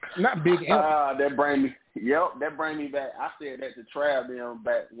 Not Big Emperor. That bring me back. I said that to Trav them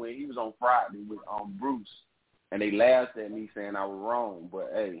back when he was on Friday with Bruce, and they laughed at me saying I was wrong.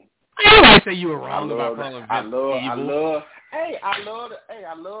 But hey, I say you were wrong about calling Vince evil.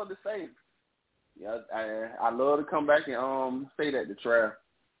 I love to say Yeah, I love to come back and say that to Trav.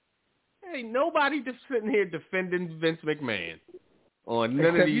 Hey, nobody just sitting here defending Vince McMahon on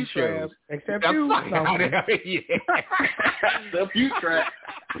none of these shows. Except you. Yeah. Except you, Trav.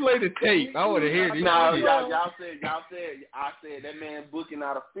 Play the tape. I want to hear this. No, y'all said. I said that man booking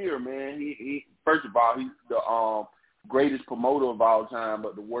out of fear, man. He first of all, he's the greatest promoter of all time,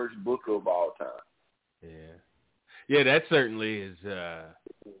 but the worst booker of all time. Yeah, that certainly is.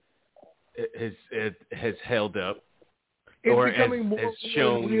 Has held up, It's or becoming more has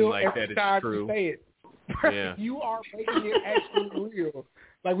shown real like every that time it's true. you say it. Yeah. You are making it actually real.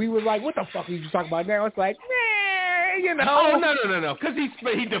 Like, we were like, what the fuck are you talking about now? It's like, man, you know. Oh, no. Because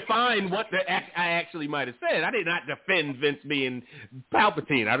he defined what I actually might have said. I did not defend Vince being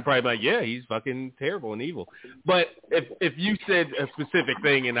Palpatine. I'd probably be like, yeah, he's fucking terrible and evil. But if you said a specific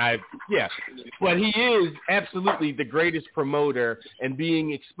thing but he is absolutely the greatest promoter and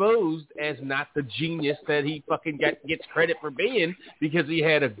being exposed as not the genius that he fucking gets credit for being, because he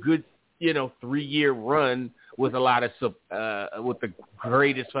had a good, 3-year run with a lot of with the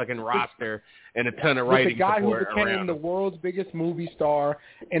greatest fucking roster and a ton of writing support around him. The guy who became the world's biggest movie star,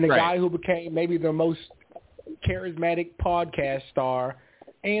 and the guy who became maybe the most charismatic podcast star,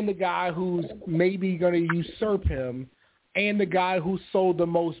 and the guy who's maybe going to usurp him, and the guy who sold the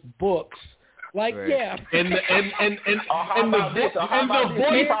most books. Like, yeah. And the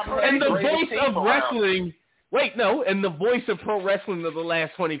voice of wrestling. Wait, no, and the voice of pro wrestling of the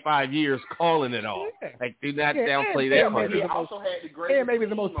last 25 years calling it all. Yeah. Like, do not downplay that part. He also had the greatest maybe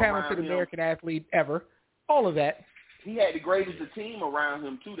the most talented American athlete ever. All of that. He had the greatest team around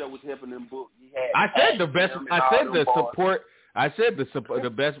him too that was helping him book. I said the best. I said the support. I said the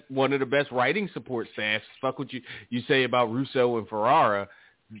best. One of the best writing support staffs. Fuck what you say about Russo and Ferrara.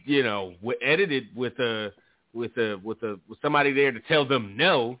 Edited with somebody there to tell them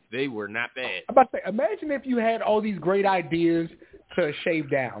no, they were not bad. I'm about to say, imagine if you had all these great ideas to shave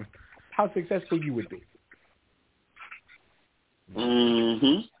down, how successful you would be.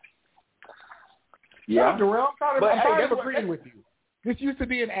 Mm-hmm. Yeah. Darrell, I'm tired of agreeing with you. This used to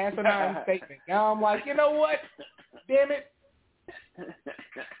be an asinine statement. Now I'm like, you know what? Damn it.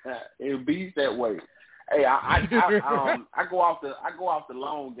 It be that way. Hey, I go off the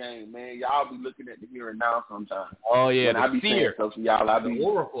long game, man. Y'all be looking at the here and now sometimes. Oh yeah, when I be saying stuff to y'all, I be the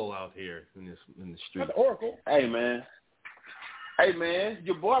Oracle out here in the street. The Oracle. Hey man,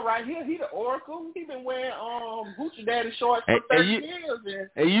 your boy right here, he the Oracle. He been wearing Hoochie Daddy shorts for 30 years.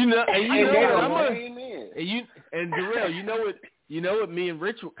 And Darrell, you know what me and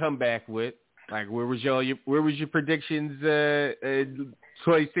Rich would come back with? Like, where was your predictions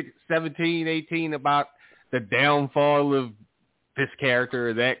 2017, 18 about the downfall of this character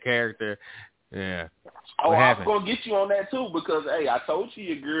or that character? Yeah. Oh, I was gonna get you on that too, because I told you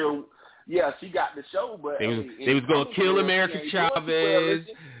your girl, she got the show, but they was gonna kill America Chavez.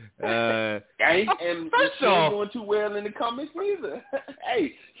 And she ain't doing too well in the comics either.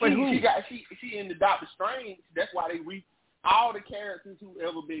 She in the Doctor Strange. That's why they all the characters who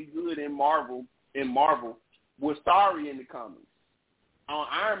ever been good in Marvel were sorry in the comics.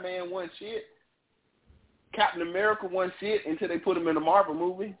 Iron Man wasn't shit. Captain America wasn't shit until they put him in a Marvel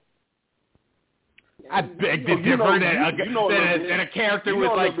movie. I beg to differ that a character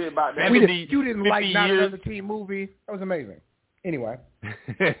with like 70, you didn't like years. Not Another Teen movie. That was amazing. Anyway.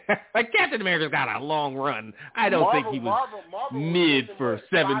 Like, Captain America's got a long run. I don't think he was mid for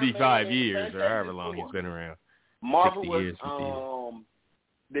 75 years or however long he's been around. Marvel was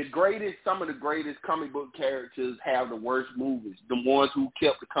some of the greatest comic book characters have the worst movies. The ones who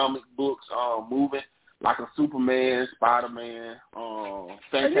kept the comic books moving, like a Superman, Spider-Man,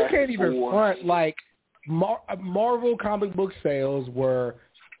 Fantastic Four. And you can't even front, like, Marvel comic book sales were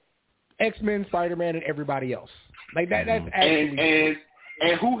X-Men, Spider-Man, and everybody else. Like, that's actually...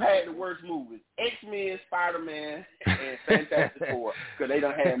 And who had the worst movies? X-Men, Spider-Man, and Fantastic Four, because they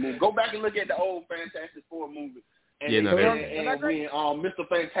don't have movies. Go back and look at the old Fantastic Four movie. And when Mr.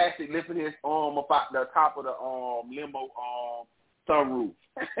 Fantastic lifted his arm about the top of the limo sunroof.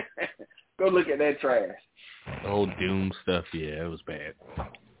 Go look at that trash. The whole Doom stuff, it was bad.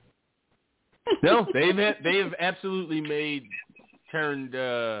 No, they've absolutely turned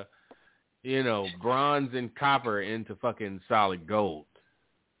bronze and copper into fucking solid gold,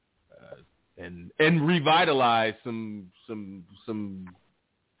 and revitalized some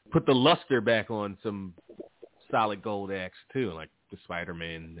put the luster back on some solid gold acts too, like the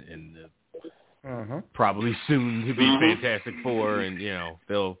Spider-Man and probably soon to be Fantastic Four, and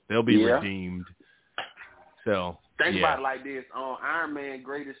they'll be redeemed. So think about it like this: Iron Man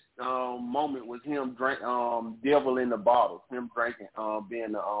greatest moment was him drink devil in the bottle, him drinking,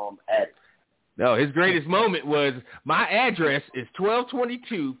 being the addict. No, his greatest moment was my address is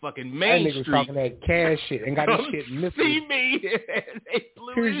 1222 fucking Main that nigga Street. talking that cash shit and got his shit missile. See me. They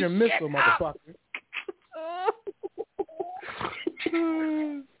blew Here's his your missile, shit up.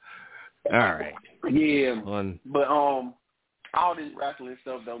 motherfucker. All right. Yeah, but all this wrestling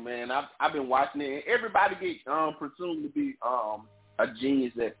stuff though, man, I've been watching it. Everybody get presumed to be a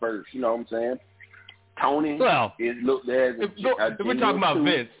genius at first. You know what I'm saying? Tony is looked at as if we're talking about too,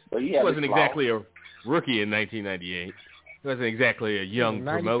 Vince, but he wasn't exactly a rookie in 1998. He wasn't exactly a young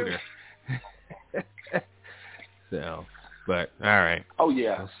promoter. So, but all right. Oh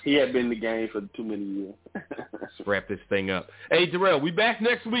yeah, he had been in the game for too many years. Let's wrap this thing up. Hey, Darrell, we back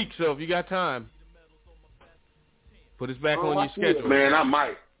next week, so if you got time, put us back on your schedule. Man, I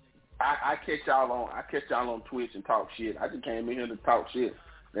might. I catch y'all on Twitch and talk shit. I just came in here to talk shit.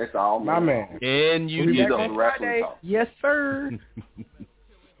 That's all, my man. And you we'll did on Friday. Yes, sir.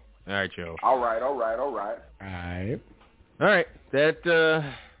 All right, Joe. All right. All right. That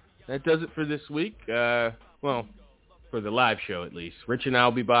does it for this week. Well, for the live show at least. Rich and I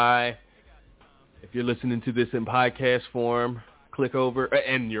will be by. If you're listening to this in podcast form, click over,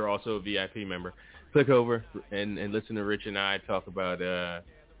 and you're also a VIP member. Click over and listen to Rich and I talk about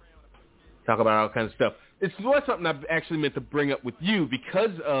all kinds of stuff. It's something I've actually meant to bring up with you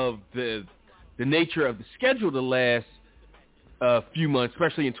because of the nature of the schedule the last few months,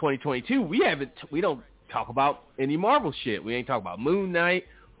 especially in 2022. We don't talk about any Marvel shit. We ain't talk about Moon Knight.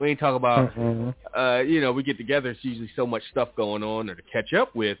 We ain't talk about we get together. It's usually so much stuff going on or to catch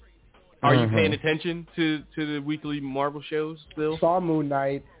up with. Are you paying attention to the weekly Marvel shows still? Saw Moon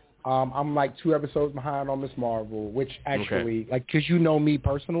Knight. I'm like 2 episodes behind on Miss Marvel, which actually, because you know me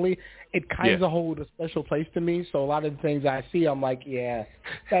personally, it kind of holds a special place to me. So a lot of the things I see, I'm like, yeah,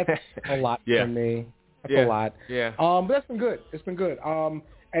 that's a lot for me. That's a lot. Yeah. But that's been good. It's been good. And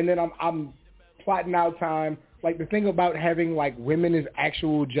then I'm plotting out time. Like the thing about having like women as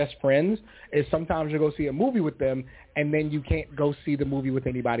actual just friends is sometimes you go see a movie with them and then you can't go see the movie with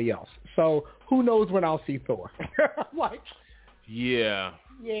anybody else. So who knows when I'll see Thor? Like. Yeah.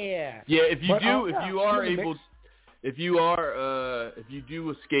 Yeah. Yeah, if you do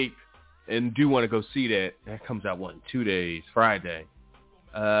escape and do want to go see that comes out 2 days, Friday.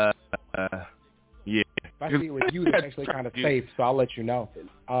 Yeah. If I see it with you, that's actually kind of safe, so I'll let you know.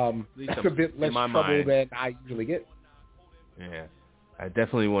 That's a bit less trouble than I usually get. Yeah. I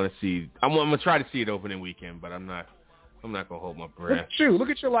definitely want to see. I'm gonna try to see it opening weekend, but I'm not gonna hold my breath. Look at you. Look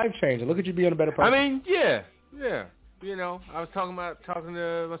at your life changing. Look at you being a better person. I mean, yeah. You know, I was talking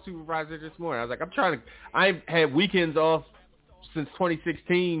to my supervisor this morning. I was like, I had weekends off since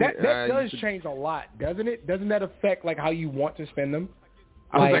 2016. That does change a lot, doesn't it? Doesn't that affect like how you want to spend them?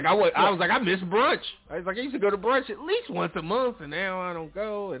 I miss brunch. I was like, I used to go to brunch at least once a month, and now I don't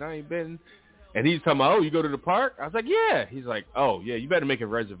go, and I ain't been. And he's talking about, you go to the park? I was like, yeah. He's like, oh, yeah, you better make a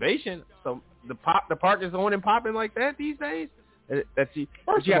reservation. So the park is on and popping like that these days? You got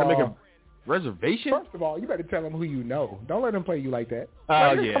to make a reservation? First of all, you better tell them who you know. Don't let them play you like that.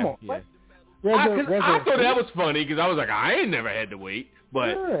 Oh, yeah. Come on. Yeah. I thought that was funny because I was like, I ain't never had to wait.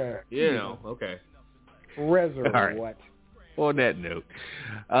 But, okay. Right. What? On that note.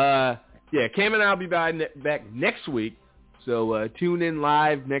 Cam and I will be back next week. So tune in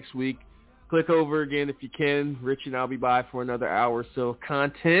live next week. Click over again if you can. Rich and I'll be by for another hour or so of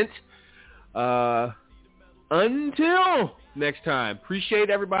content. Until next time. Appreciate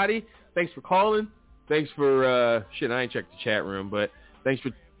everybody. Thanks for calling. Thanks for, I ain't checked the chat room, but thanks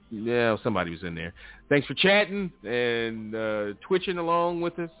for, somebody was in there. Thanks for chatting and twitching along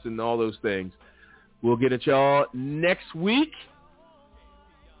with us and all those things. We'll get at y'all next week.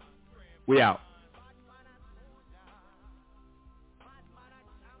 We out.